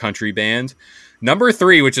good country band. Number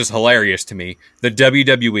 3, which is hilarious to me, the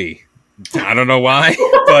WWE. I don't know why,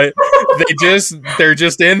 but they're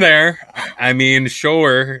just in there. I mean,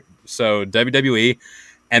 sure. So WWE.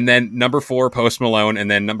 And then number 4, Post Malone, and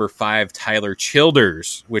then number 5, Tyler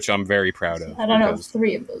Childers, which I'm very proud of. I don't know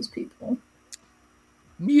 3 of those people.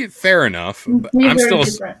 Yeah, fair enough. I'm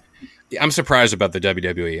surprised about the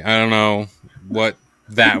WWE. I don't know what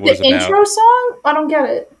that was about. The intro song? I don't get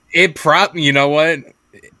it. You know what?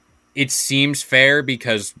 It seems fair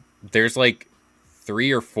because there's like 3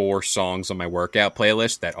 or 4 songs on my workout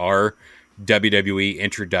playlist that are WWE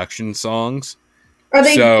introduction songs. Are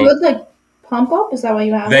they good, like pump up? Is that what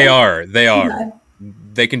you have? They are. Okay.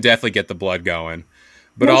 They can definitely get the blood going.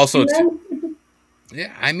 But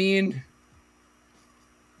yeah, I mean,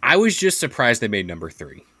 I was just surprised they made number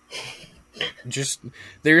 3.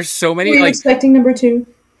 There's so many. Were you expecting number 2?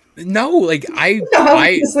 No,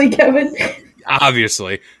 obviously, Kevin.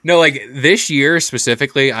 Obviously, no. Like this year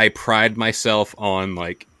specifically, I pride myself on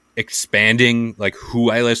like expanding like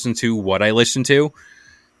who I listen to, what I listen to,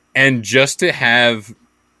 and just to have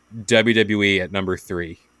WWE at number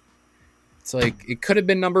 3. It's like it could have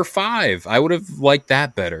been number 5. I would have liked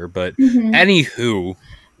that better, but anywho,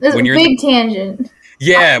 this is a big tangent.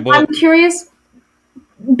 Yeah, I'm curious.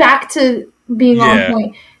 Back to being on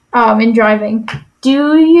point in driving.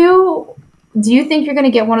 Do you think you're going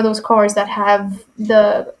to get one of those cars that have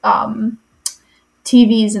the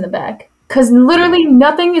TVs in the back? Because literally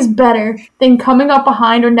nothing is better than coming up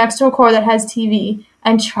behind or next to a car that has TV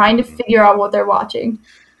and trying to figure out what they're watching.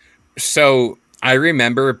 So I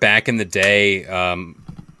remember back in the day,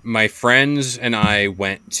 my friends and I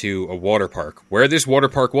went to a water park. Where this water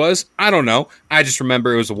park was, I don't know. I just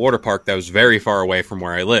remember it was a water park that was very far away from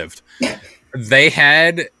where I lived. They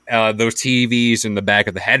had those TVs in the back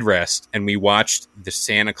of the headrest, and we watched the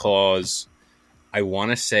Santa Claus. I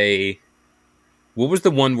want to say, what was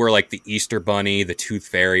the one where like the Easter Bunny, the Tooth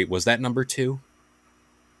Fairy, was that number 2?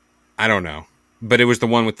 I don't know. But it was the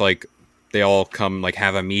one with like, they all come like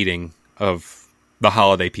have a meeting of the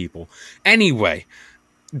holiday people. Anyway,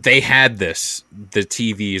 they had the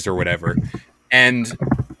TVs or whatever. And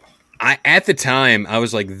at the time, I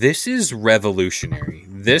was like, this is revolutionary.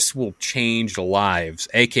 This will change lives,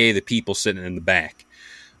 aka the people sitting in the back.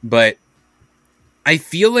 But I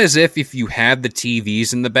feel as if you have the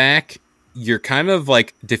TVs in the back, you're kind of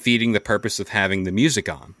like defeating the purpose of having the music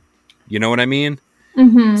on. You know what I mean?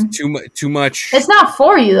 Mm-hmm. It's too much. It's not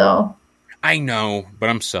for you, though. I know, but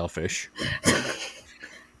I'm selfish.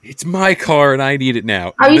 It's my car and I need it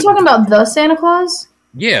now. Are you talking about the Santa Claus?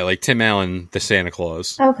 Yeah, like Tim Allen, the Santa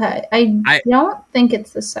Claus. Okay. I don't think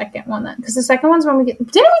it's the second one then. Because the second one's when we get...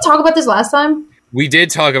 Didn't we talk about this last time? We did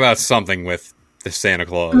talk about something with the Santa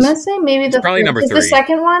Claus. I'm going to say maybe it's probably number 3. The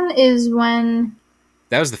second one is when...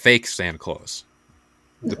 That was the fake Santa Claus.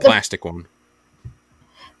 The plastic one.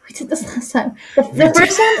 We did this last time. The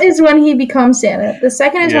first one is when he becomes Santa. The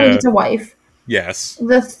second is when he gets a wife. Yes.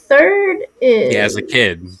 The third is... He has a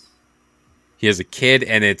kid. He has a kid,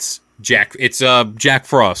 and it's Jack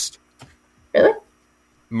Frost. Really?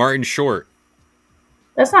 Martin Short.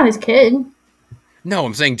 That's not his kid. No,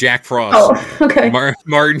 I'm saying Jack Frost. Oh, okay.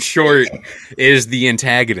 Martin Short is the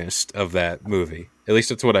antagonist of that movie. At least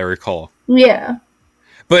that's what I recall. Yeah.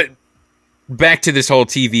 But back to this whole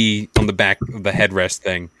TV on the back of the headrest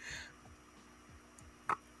thing.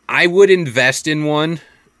 I would invest in one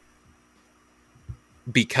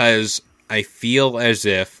because I feel as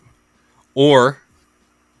if, or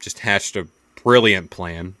just hatched a brilliant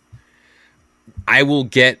plan, I will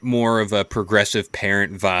get more of a progressive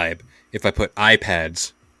parent vibe if I put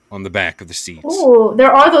iPads on the back of the seats. Oh,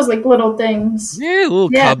 there are those like little things. Yeah, a little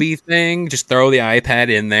cubby thing. Just throw the iPad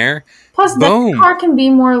in there. Plus, the car can be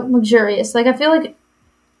more luxurious. Like, I feel like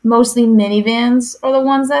mostly minivans are the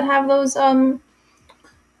ones that have those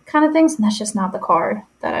kind of things, and that's just not the car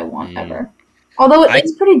that I want ever. Although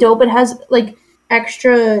it's pretty dope. It has like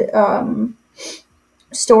extra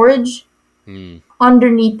storage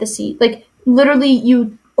underneath the seat. Like, literally,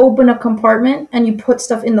 you open a compartment and you put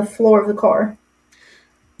stuff in the floor of the car.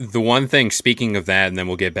 The one thing, speaking of that, and then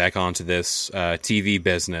we'll get back onto this TV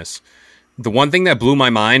business, The one thing that blew my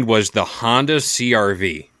mind was the Honda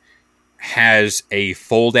CRV has a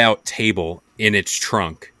fold-out table in its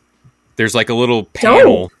trunk. There's like a little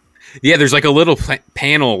panel. Dope. Yeah, there's like a little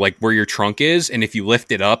panel like where your trunk is, and if you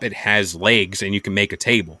lift it up, it has legs, and you can make a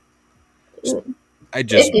table.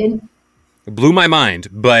 It blew my mind.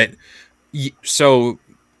 But so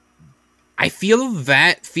I feel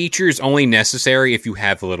that feature is only necessary if you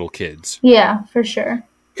have little kids. Yeah, for sure.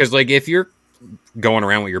 Because like if you're going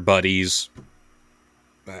around with your buddies,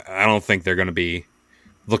 I don't think they're going to be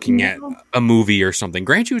looking at a movie or something.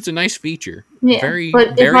 Grant you, it's a nice feature. Yeah, very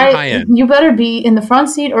high end. You better be in the front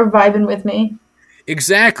seat or vibing with me.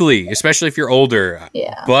 Exactly, especially if you're older.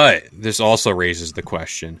 Yeah. But this also raises the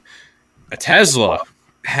question. A Tesla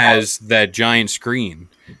has that giant screen.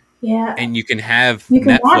 Yeah. And you can have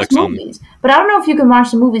Netflix watch movies. But I don't know if you can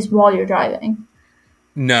watch the movies while you're driving.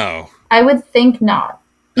 No. I would think not.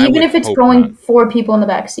 Even if it's going 4 people in the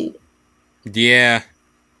back seat. Yeah.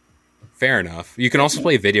 Fair enough. You can also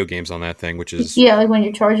play video games on that thing, which is... Yeah, like when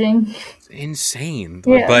you're charging. It's insane.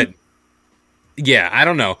 Yeah. But, yeah, I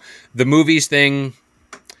don't know. The movies thing,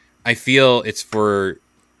 I feel it's for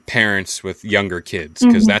parents with younger kids,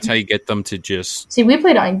 because that's how you get them to just... See, we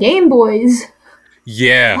played on Game Boys.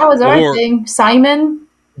 Yeah. That was our thing. Simon.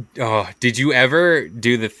 Oh, did you ever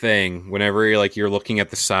do the thing whenever you're looking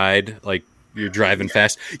at the side, like you're driving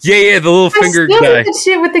fast? Yeah, the little finger guy. That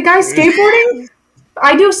shit with the guy skateboarding?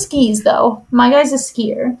 I do skis, though. My guy's a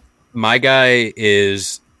skier. My guy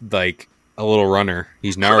is, like, a little runner.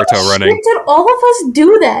 He's Naruto running. Did all of us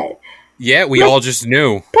do that? Yeah, we all just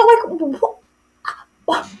knew. But,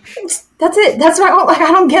 what? That's it. That's why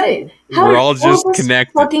I don't get it. How we're all just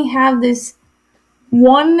connected. Fucking have this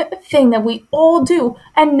one thing that we all do,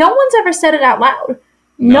 and no one's ever said it out loud.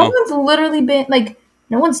 No one's literally been,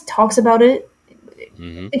 no one talks about it.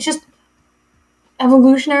 Mm-hmm. It's just...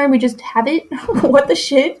 evolutionary, we just have it. What the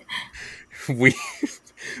shit?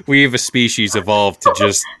 We have a species evolved to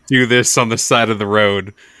just do this on the side of the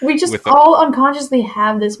road. We just all unconsciously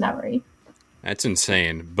have this memory. That's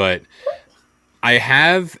insane. But I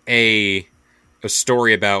have a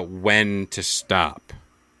story about when to stop,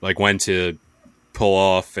 like when to pull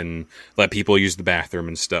off and let people use the bathroom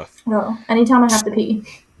and stuff. Oh, anytime I have to pee.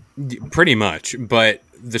 Pretty much. But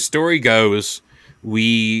the story goes,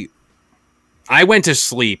 I went to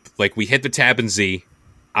sleep. Like, we hit the Tappan Zee.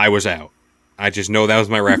 I was out. I just know that was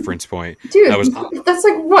my reference point. Dude, that's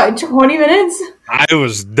like, what, 20 minutes? I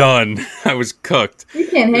was done. I was cooked. You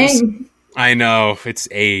can't hang. I know. It's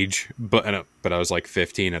age. But I was like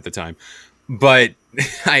 15 at the time. But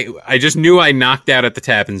I just knew I knocked out at the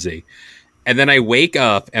Tappan Zee. And then I wake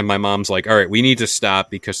up, and my mom's like, all right, we need to stop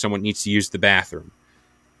because someone needs to use the bathroom.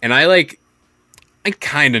 And I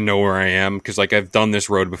kind of know where I am because, I've done this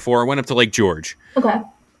road before. I went up to Lake George. Okay.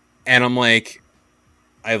 And I'm like,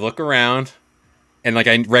 I look around, and,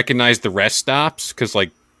 I recognize the rest stops because,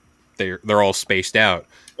 they're all spaced out.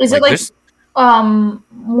 Is it,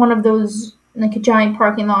 one of those, a giant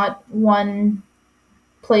parking lot, one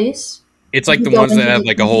place? It's, the ones that have,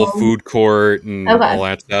 a whole food court and all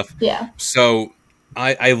that stuff. Yeah. So,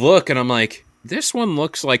 I look, and I'm like, this one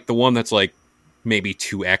looks like the one that's, maybe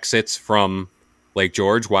 2 exits from Lake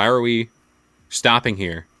George. Why are we stopping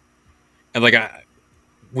here? And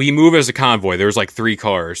we move as a convoy. There was 3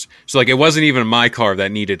 cars, so it wasn't even my car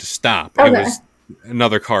that needed to stop. Okay. It was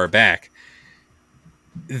another car back.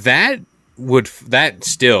 That's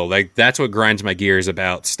what grinds my gears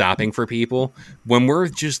about stopping for people when we're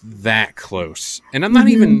just that close. And I'm not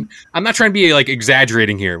I'm not trying to be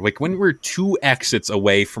exaggerating here. When we're 2 exits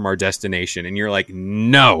away from our destination, and you're like,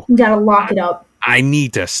 no, you gotta lock it up. I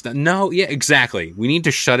need to no, yeah, exactly. We need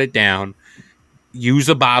to shut it down. Use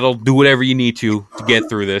a bottle, do whatever you need to get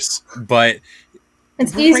through this. But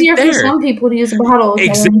it's easier for some people to use a bottle.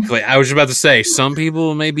 Exactly. I was about to say, some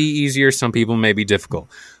people may be easier, some people may be difficult.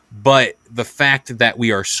 But the fact that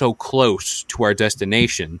we are so close to our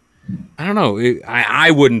destination, I don't know. I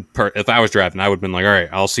wouldn't, if I was driving, I would have been like, all right,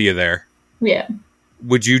 I'll see you there. Yeah.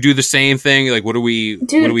 Would you do the same thing? What are we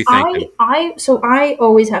thinking? I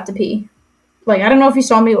always have to pee. I don't know if you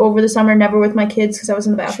saw me over the summer, never with my kids because I was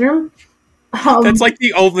in the bathroom. That's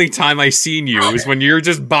the only time I seen you is when you're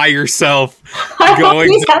just by yourself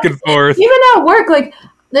going back and forth. Even at work,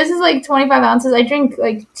 this is 25 ounces. I drink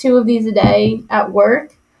 2 of these a day at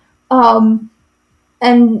work. And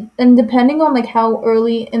depending on how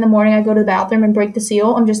early in the morning I go to the bathroom and break the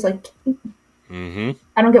seal, I'm just I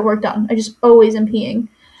don't get work done. I just always am peeing.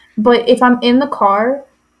 But if I'm in the car,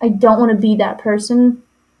 I don't want to be that person.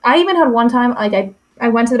 I even had one time, I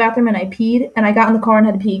went to the bathroom and I peed, and I got in the car and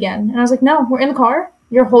had to pee again. And I was like, no, we're in the car.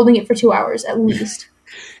 You're holding it for 2 hours at least.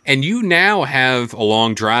 And you now have a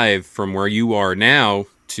long drive from where you are now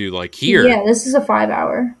to like here. Yeah, this is a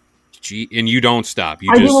 5-hour. And you don't stop.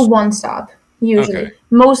 You I just do a one stop usually. Okay.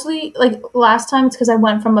 Mostly, like last time, it's because I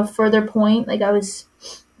went from a further point. Like I was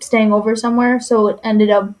staying over somewhere, so it ended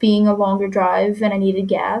up being a longer drive, and I needed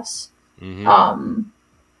gas. Mm-hmm.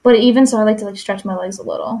 But even so, I like to like stretch my legs a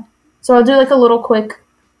little. So I'll do like a little quick.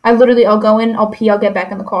 I'll go in, I'll pee, I'll get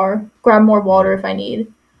back in the car, grab more water if I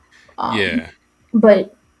need. Yeah.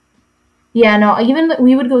 But yeah, no. Even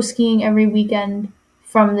we would go skiing every weekend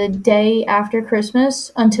from the day after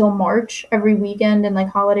Christmas until March, every weekend and like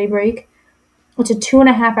holiday break. It's a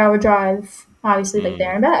 2.5-hour drive, obviously, like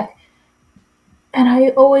there and back. And I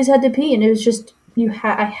always had to pee, and it was just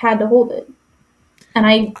I had to hold it, and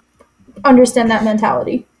I understand that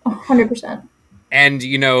mentality 100%. And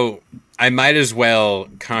I might as well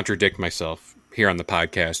contradict myself here on the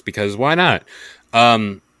podcast because why not?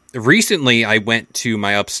 Recently, I went to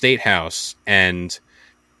my upstate house, and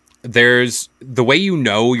there's the way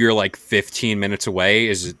you're like 15 minutes away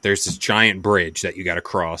is there's this giant bridge that you got to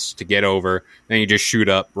cross to get over, and you just shoot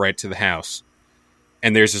up right to the house.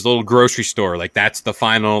 And there's this little grocery store, like that's the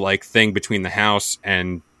final like thing between the house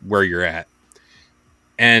and where you're at.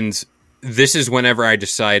 And this is whenever I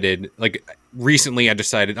decided, like recently I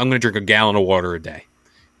decided I'm going to drink a gallon of water a day.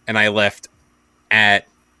 And I left at,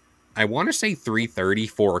 I want to say 3:30,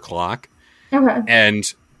 4 o'clock. Okay.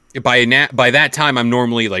 And by that time, I'm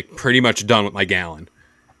normally like pretty much done with my gallon.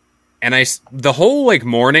 And the whole like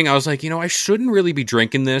morning, I was like, I shouldn't really be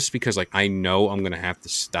drinking this because like I know I'm going to have to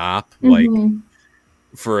stop like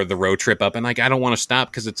for the road trip up. And like, I don't want to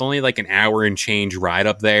stop because it's only like an hour and change ride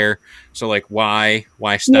up there. So like, why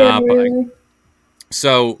stop? Yeah, really.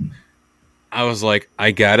 So I was like,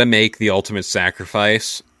 I got to make the ultimate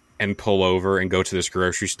sacrifice and pull over and go to this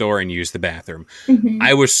grocery store and use the bathroom.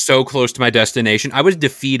 I was so close to my destination. I was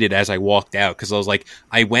defeated as I walked out because I was like,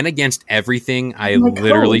 I went against everything. I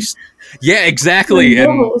literally, yeah, exactly.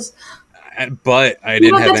 But I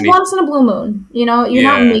didn't have that's any. Once in a blue moon. You're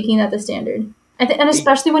not making that the standard. And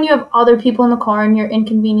especially when you have other people in the car and you're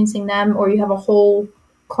inconveniencing them, or you have a whole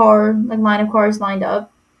car, like line of cars lined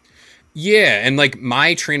up. Yeah, and like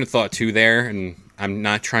my train of thought too there, and I'm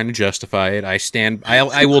not trying to justify it.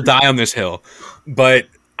 I will die on this hill. But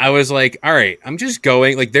I was like, all right, I'm just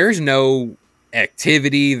going. Like, there's no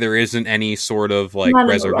activity. There isn't any sort of like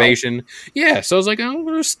reservation. Yeah, so I was like, I'm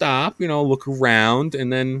going to stop, look around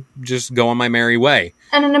and then just go on my merry way.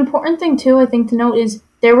 And an important thing too, I think, to note is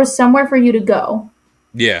there was somewhere for you to go.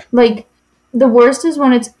 Yeah. Like, the worst is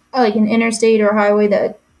when it's like an interstate or a highway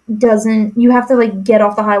that you have to like get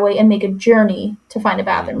off the highway and make a journey to find a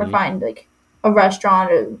bathroom or find like a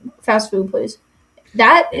restaurant or fast food place.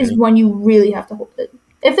 That is when you really have to hold it.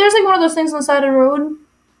 If there's like one of those things on the side of the road,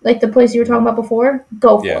 like the place you were talking about before,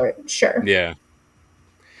 go for it. Sure. Yeah.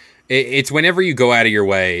 It's whenever you go out of your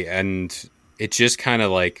way, and it just kind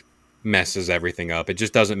of like messes everything up. It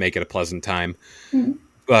just doesn't make it a pleasant time.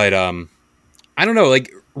 But I don't know,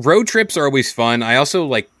 like road trips are always fun. I also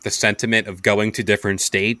like the sentiment of going to different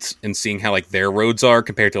states and seeing how like their roads are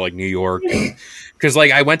compared to like New York. Because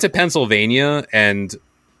like I went to Pennsylvania, and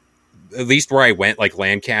at least where I went, like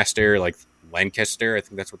Lancaster, I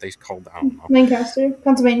think that's what they called. I don't know. Lancaster,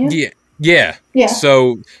 Pennsylvania. Yeah.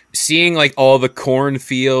 So seeing like all the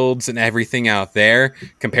cornfields and everything out there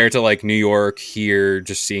compared to like New York here,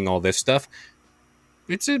 just seeing all this stuff,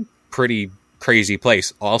 it's a pretty crazy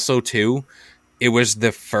place. Also, too, it was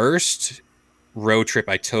the first road trip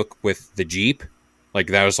I took with the Jeep. Like,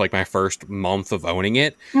 that was like my first month of owning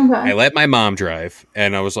it. Okay. I let my mom drive,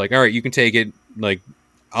 and I was like, all right, you can take it. Like,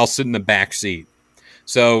 I'll sit in the back seat.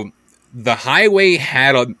 So the highway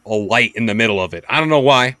had a light in the middle of it. I don't know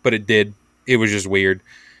why, but it did. It was just weird.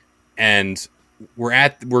 And we're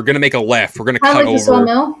going to make a left. We're going to cut over. The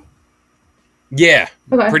sawmill? Yeah,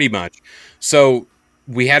 pretty much. So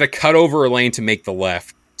we had to cut over a lane to make the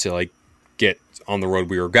left to like get on the road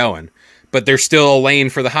we were going. But there's still a lane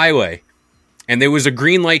for the highway. And there was a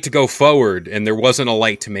green light to go forward, and there wasn't a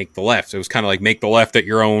light to make the left. So it was kind of like make the left at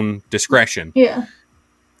your own discretion. Yeah.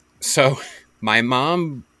 So my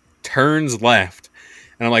mom turns left,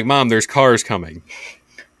 and I'm like, Mom, there's cars coming.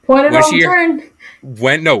 Point it on turn.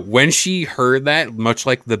 When she heard that, much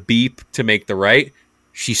like the beep to make the right,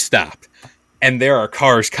 she stopped. And there are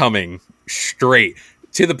cars coming straight.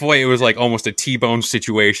 To the point it was like almost a T-bone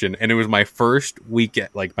situation. And it was my first weekend,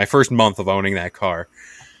 like my first month of owning that car.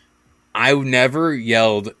 I never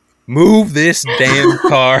yelled, move this damn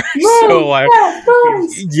car. So like,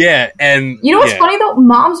 yeah. And you know what's funny though?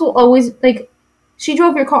 Moms will always like, she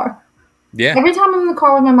drove your car. Yeah. Every time I'm in the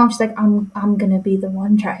car with my mom, she's like, I'm going to be the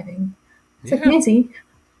one driving. It's like, Nancy,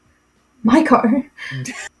 my car.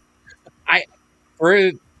 I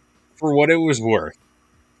for what it was worth,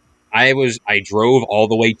 I drove all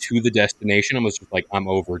the way to the destination. I was just like, I'm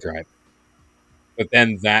overdriving. But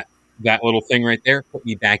then that little thing right there put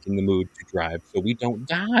me back in the mood to drive, so we don't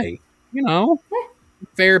die.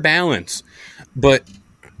 Fair balance. But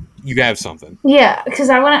you have something. Yeah, because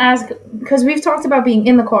I want to ask, because we've talked about being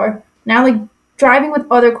in the car. Now, like, driving with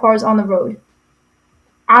other cars on the road.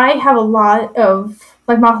 I have a lot of,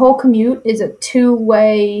 like, my whole commute is a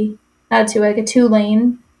two-way, not a two-way, like a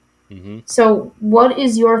two-lane. Mm-hmm. So what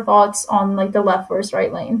is your thoughts on, like, the left versus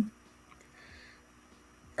right lane?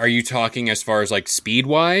 Are you talking as far as, like,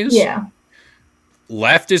 speed-wise? Yeah.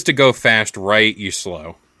 Left is to go fast, right, you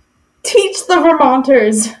slow. Teach the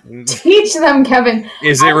Vermonters. Teach them, Kevin.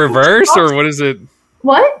 Is it reverse, or what is it?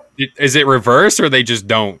 What? Is it reverse, or they just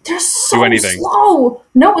don't They're so do anything? slow.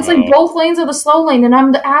 No, it's like both lanes are the slow lane, and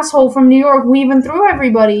I'm the asshole from New York weaving through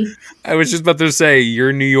everybody. I was just about to say,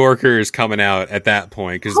 your New Yorkers coming out at that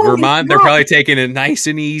point, because Holy Vermont, they're God. probably taking it nice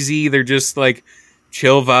and easy. They're just like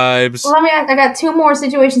chill vibes. Well, I got two more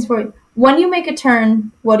situations for you. When you make a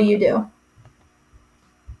turn, what do you do?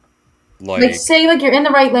 Like, say, like, you're in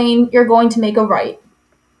the right lane, you're going to make a right.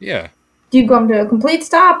 Yeah. Do you come to a complete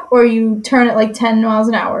stop, or you turn at like 10 miles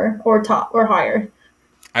an hour or higher?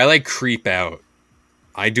 I like creep out.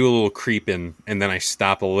 I do a little creeping, and then I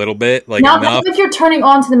stop a little bit. Like, Not enough. if you're turning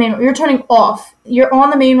onto the main road. You're turning off. You're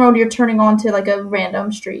on the main road, you're turning onto like a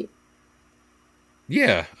random street.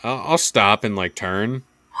 Yeah, I'll stop and like turn.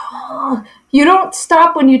 You don't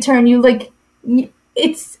stop when you turn. You like,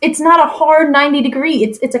 it's not a hard 90 degree.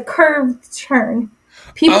 It's a curved turn.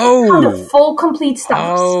 People come to full complete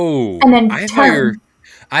stops and then turn.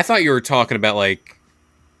 I thought you were talking about like,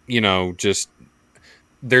 just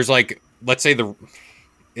there's like, let's say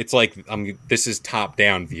it's like this is top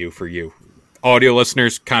down view for you. Audio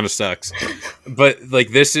listeners kind of sucks, but like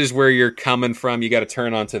this is where you're coming from. You got to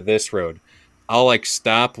turn onto this road. I'll like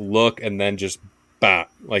stop, look, and then just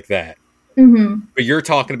bop like that. Mm-hmm. But you're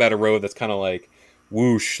talking about a road that's kind of like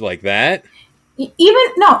whoosh like that. Even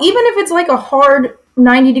if it's like a hard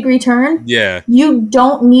 90 degree turn, yeah, you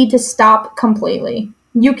don't need to stop completely.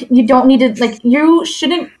 You don't need to, like, you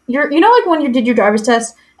shouldn't. Like when you did your driver's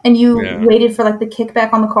test and you waited for like the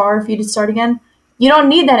kickback on the car for you to start again. You don't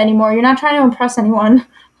need that anymore. You're not trying to impress anyone.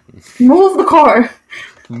 Move the car.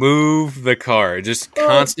 Move the car. Just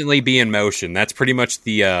constantly be in motion. That's pretty much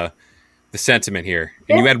the sentiment here.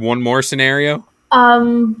 And you had one more scenario?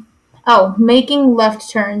 Making left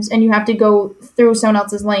turns and you have to go through someone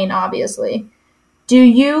else's lane, obviously. Do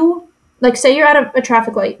you, like, say you're at a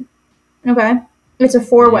traffic light, okay? It's a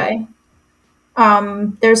four-way.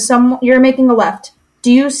 You're making a left.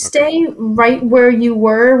 Do you stay right where you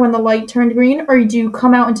were when the light turned green, or do you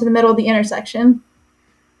come out into the middle of the intersection?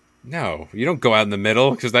 No, you don't go out in the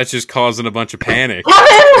middle, because that's just causing a bunch of panic.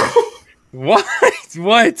 What?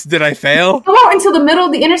 What? Did I fail? Go out into the middle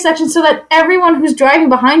of the intersection so that everyone who's driving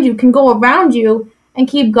behind you can go around you and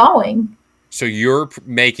keep going. So you're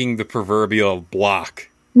making the proverbial block.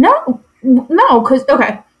 No, because,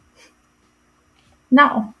 okay.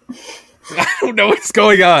 No. I don't know what's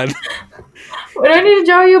going on. Would I need to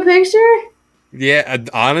draw you a picture? Yeah,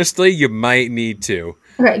 honestly, you might need to.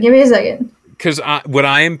 Okay, give me a second. Because what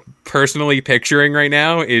I am personally picturing right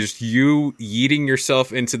now is you yeeting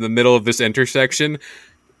yourself into the middle of this intersection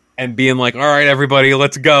and being like, all right, everybody,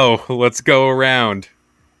 let's go. Let's go around.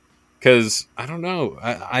 Because, I don't know.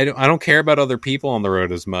 I don't care about other people on the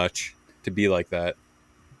road as much to be like that.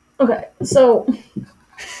 Okay, so...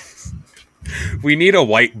 We need a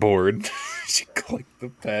whiteboard. She clicked the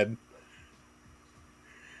pen.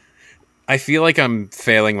 I feel like I'm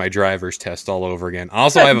failing my driver's test all over again.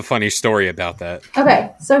 Also, I have a funny story about that.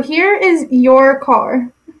 Okay, so here is your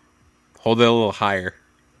car. Hold it a little higher.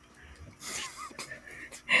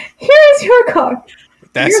 Here's your car.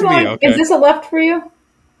 That's me, okay. Is this a left for you?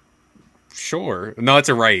 Sure. No, it's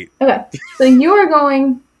a right. Okay, so you are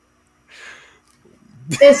going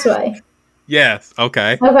this way. Yes,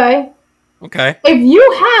 okay. Okay. Okay. If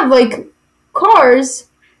you have, like, cars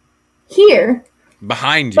here...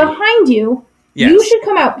 Behind you, yes. You should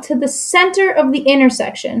come out to the center of the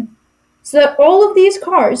intersection so that all of these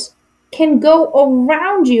cars can go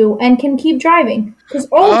around you and can keep driving. Because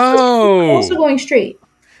all of those are also going straight.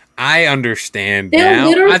 I understand They'll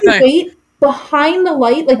literally wait behind the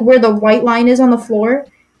light, like where the white line is on the floor,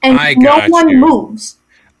 and no one moves.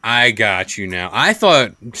 I got you now. I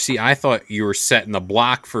thought you were setting the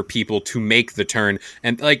block for people to make the turn,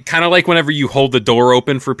 and like kind of like whenever you hold the door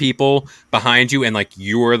open for people behind you, and like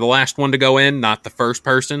you were the last one to go in, not the first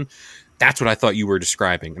person. That's what I thought you were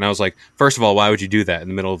describing. And I was like, first of all, why would you do that in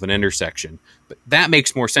the middle of an intersection? But that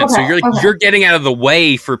makes more sense. Okay, So you're getting out of the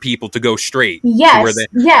way for people to go straight. Yes,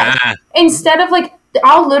 yes. Instead of like,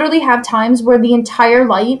 I'll literally have times where the entire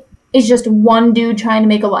light is just one dude trying to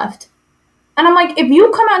make a left. And I'm like, if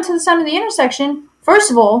you come out to the center of the intersection,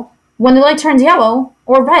 first of all, when the light turns yellow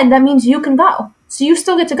or red, that means you can go. So you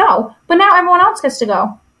still get to go. But now everyone else gets to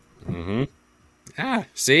go. Mm-hmm.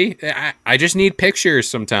 See? I just need pictures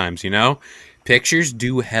sometimes, Pictures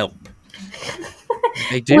do help.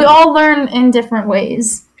 They do. We all learn in different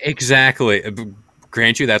ways. Exactly.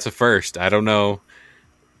 Grant you, that's a first. I don't know.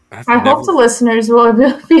 I hope the listeners will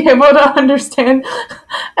be able to understand.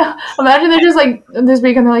 Imagine they're just like, this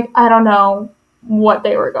week and they're like, I don't know what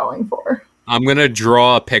they were going for. I'm going to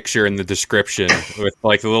draw a picture in the description with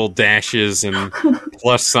like the little dashes and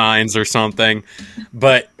plus signs or something.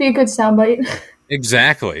 But be a good soundbite.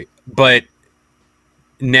 Exactly. But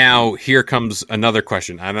now here comes another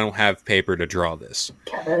question. I don't have paper to draw this.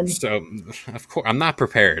 Kevin. So, of course, I'm not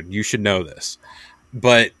prepared. You should know this.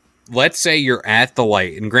 But let's say you're at the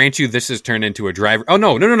light, and grant you this has turned into a driver. Oh,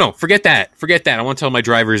 no. Forget that. I want to tell my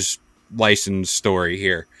driver's license story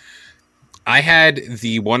here. I had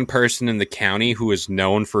the one person in the county who is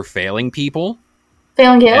known for failing people.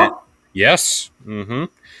 Failing Gale? Yes. Mm-hmm.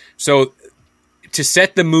 So to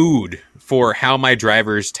set the mood for how my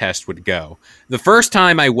driver's test would go, the first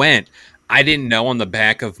time I went, I didn't know on the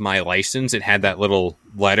back of my license it had that little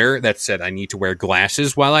letter that said I need to wear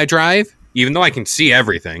glasses while I drive, even though I can see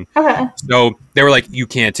everything. Okay. So they were like, you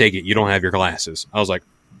can't take it. You don't have your glasses. I was like,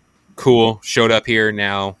 cool. Showed up here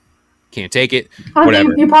now. Can't take it.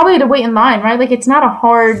 Whatever. You probably had to wait in line, right? Like, it's not a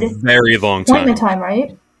hard, very long time. appointment time,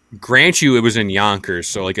 right? Grant you, it was in Yonkers,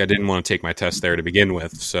 so like I didn't want to take my test there to begin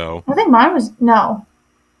with. So I think mine was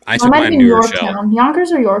I took mine in New Rochelle.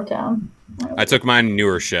 Yonkers or Yorktown? I took mine in New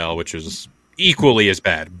Rochelle, which was equally as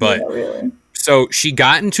bad. But yeah, really. So she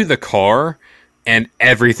got into the car and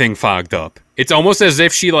everything fogged up. It's almost as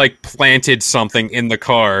if she like planted something in the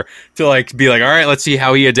car to like be like, all right, let's see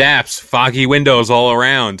how he adapts. Foggy windows all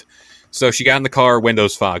around. So she got in the car,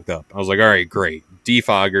 windows fogged up. I was like, all right, great.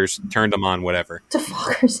 Defoggers, turned them on, whatever.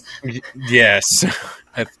 Defoggers. Yes.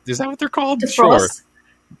 Is that what they're called? Defrost?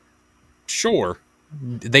 Sure.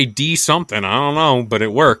 They something. I don't know, but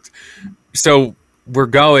it worked. So we're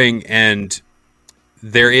going, and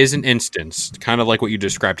there is an instance, kind of like what you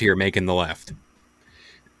described here, making the left.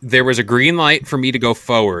 There was a green light for me to go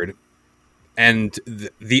forward, and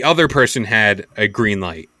the other person had a green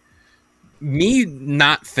light. Me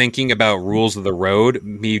not thinking about rules of the road,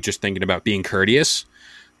 me just thinking about being courteous,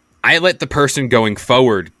 I let the person going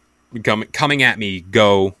forward, coming at me,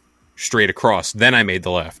 go straight across. Then I made the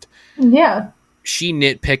left. Yeah. She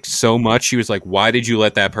nitpicked so much. She was like, why did you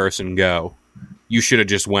let that person go? You should have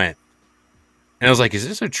just went. And I was like, is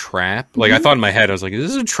this a trap? Like, I thought in my head, I was like,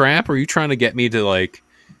 is this a trap? Or are you trying to get me to like...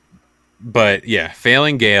 But yeah,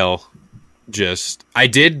 failing Gale, I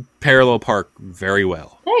did parallel park very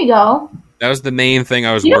well. There you go. That was the main thing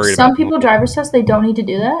I was worried about. Some people driver's test, they don't need to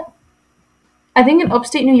do that. I think in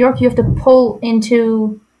upstate New York, you have to pull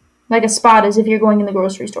into like a spot as if you're going in the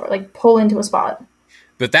grocery store. Like pull into a spot.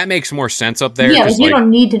 But that makes more sense up there. Yeah, like, you don't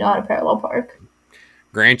need to know how to parallel park.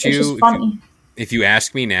 Grant it's just funny. If you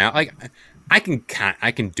ask me now, like I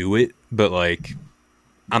can do it, but like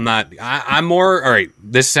I'm not. I'm more all right.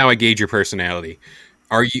 This is how I gauge your personality.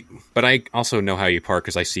 Are you? But I also know how you park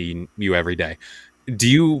because I see you every day. Do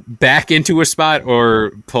you back into a spot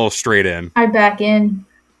or pull straight in? I back in.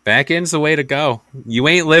 Back in's the way to go. You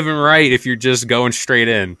ain't living right if you're just going straight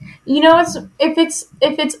in. You know, if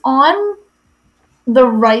it's on the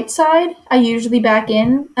right side, I usually back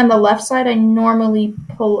in, and the left side, I normally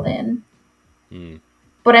pull in.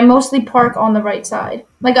 But I mostly park on the right side.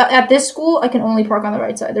 Like at this school, I can only park on the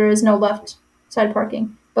right side. There is no left side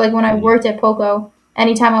parking. But like when I worked at Poco,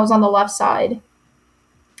 anytime I was on the left side,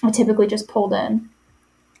 I typically just pulled in.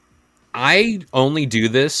 I only do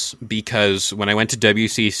this because when I went to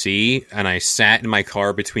WCC and I sat in my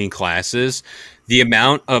car between classes, the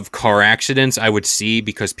amount of car accidents I would see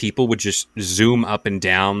because people would just zoom up and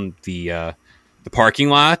down the parking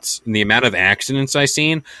lots and the amount of accidents I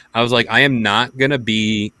seen, I was like, I am not going to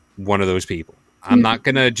be one of those people. I'm not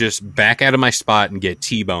going to just back out of my spot and get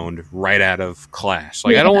T-boned right out of class.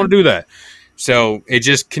 Like, I don't want to do that. So it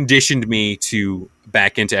just conditioned me to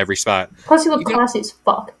back into every spot. Plus, you look classy as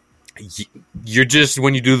fuck. You're just,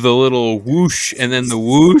 when you do the little whoosh and then the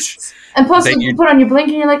whoosh. And plus, you put on your blinker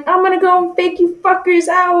and you're like, I'm going to go and fake you fuckers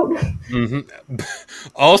out. Mm-hmm.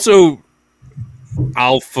 Also,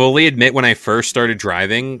 I'll fully admit when I first started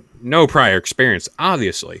driving, no prior experience,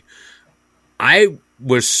 obviously. I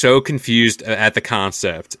was so confused at the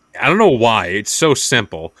concept. I don't know why. It's so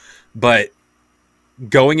simple, but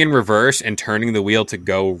going in reverse and turning the wheel to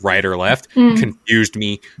go right or left confused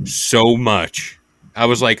me so much. I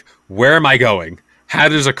was like, where am I going? How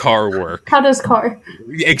does a car work? How does car?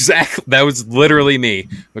 Exactly. That was literally me.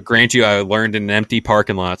 But grant you, I learned in an empty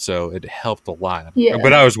parking lot, so it helped a lot. Yeah.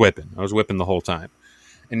 But I was whipping. the whole time.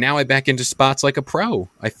 And now I back into spots like a pro.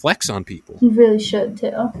 I flex on people. You really should,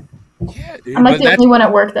 too. Yeah, I'm like the only one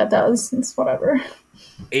at work that does. It's whatever.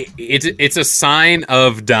 It's a sign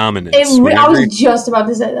of dominance. I was just about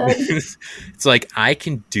to say that. It's like, I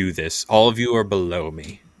can do this. All of you are below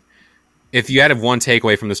me. If you had one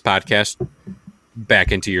takeaway from this podcast,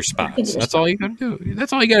 back into your spots. That's all you got to do.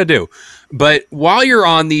 That's all you got to do. But while you're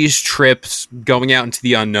on these trips, going out into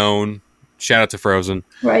the unknown, shout out to Frozen.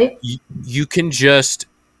 Right. You can just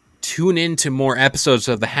tune into more episodes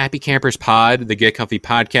of the Happy Campers Pod, the Get Comfy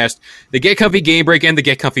Podcast, the Get Comfy Game Break, and the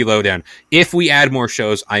Get Comfy Lowdown. If we add more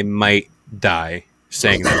shows, I might die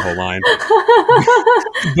saying that whole line.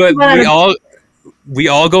 But we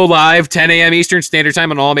all go live 10 a.m. Eastern Standard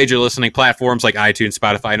Time on all major listening platforms like iTunes,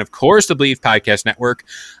 Spotify, and of course the Believe Podcast Network.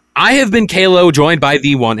 I have been Kalo, joined by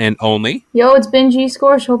the one and only. Yo, it's been G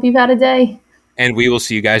Scorch. Hope you've had a day. And we will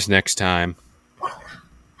see you guys next time.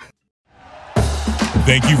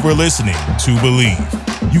 Thank you for listening to Believe.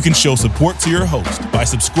 You can show support to your host by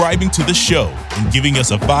subscribing to the show and giving us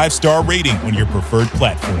a 5-star rating on your preferred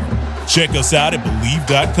platform. Check us out at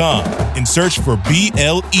Believe.com and search for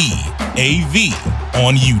BLEAV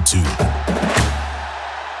on YouTube.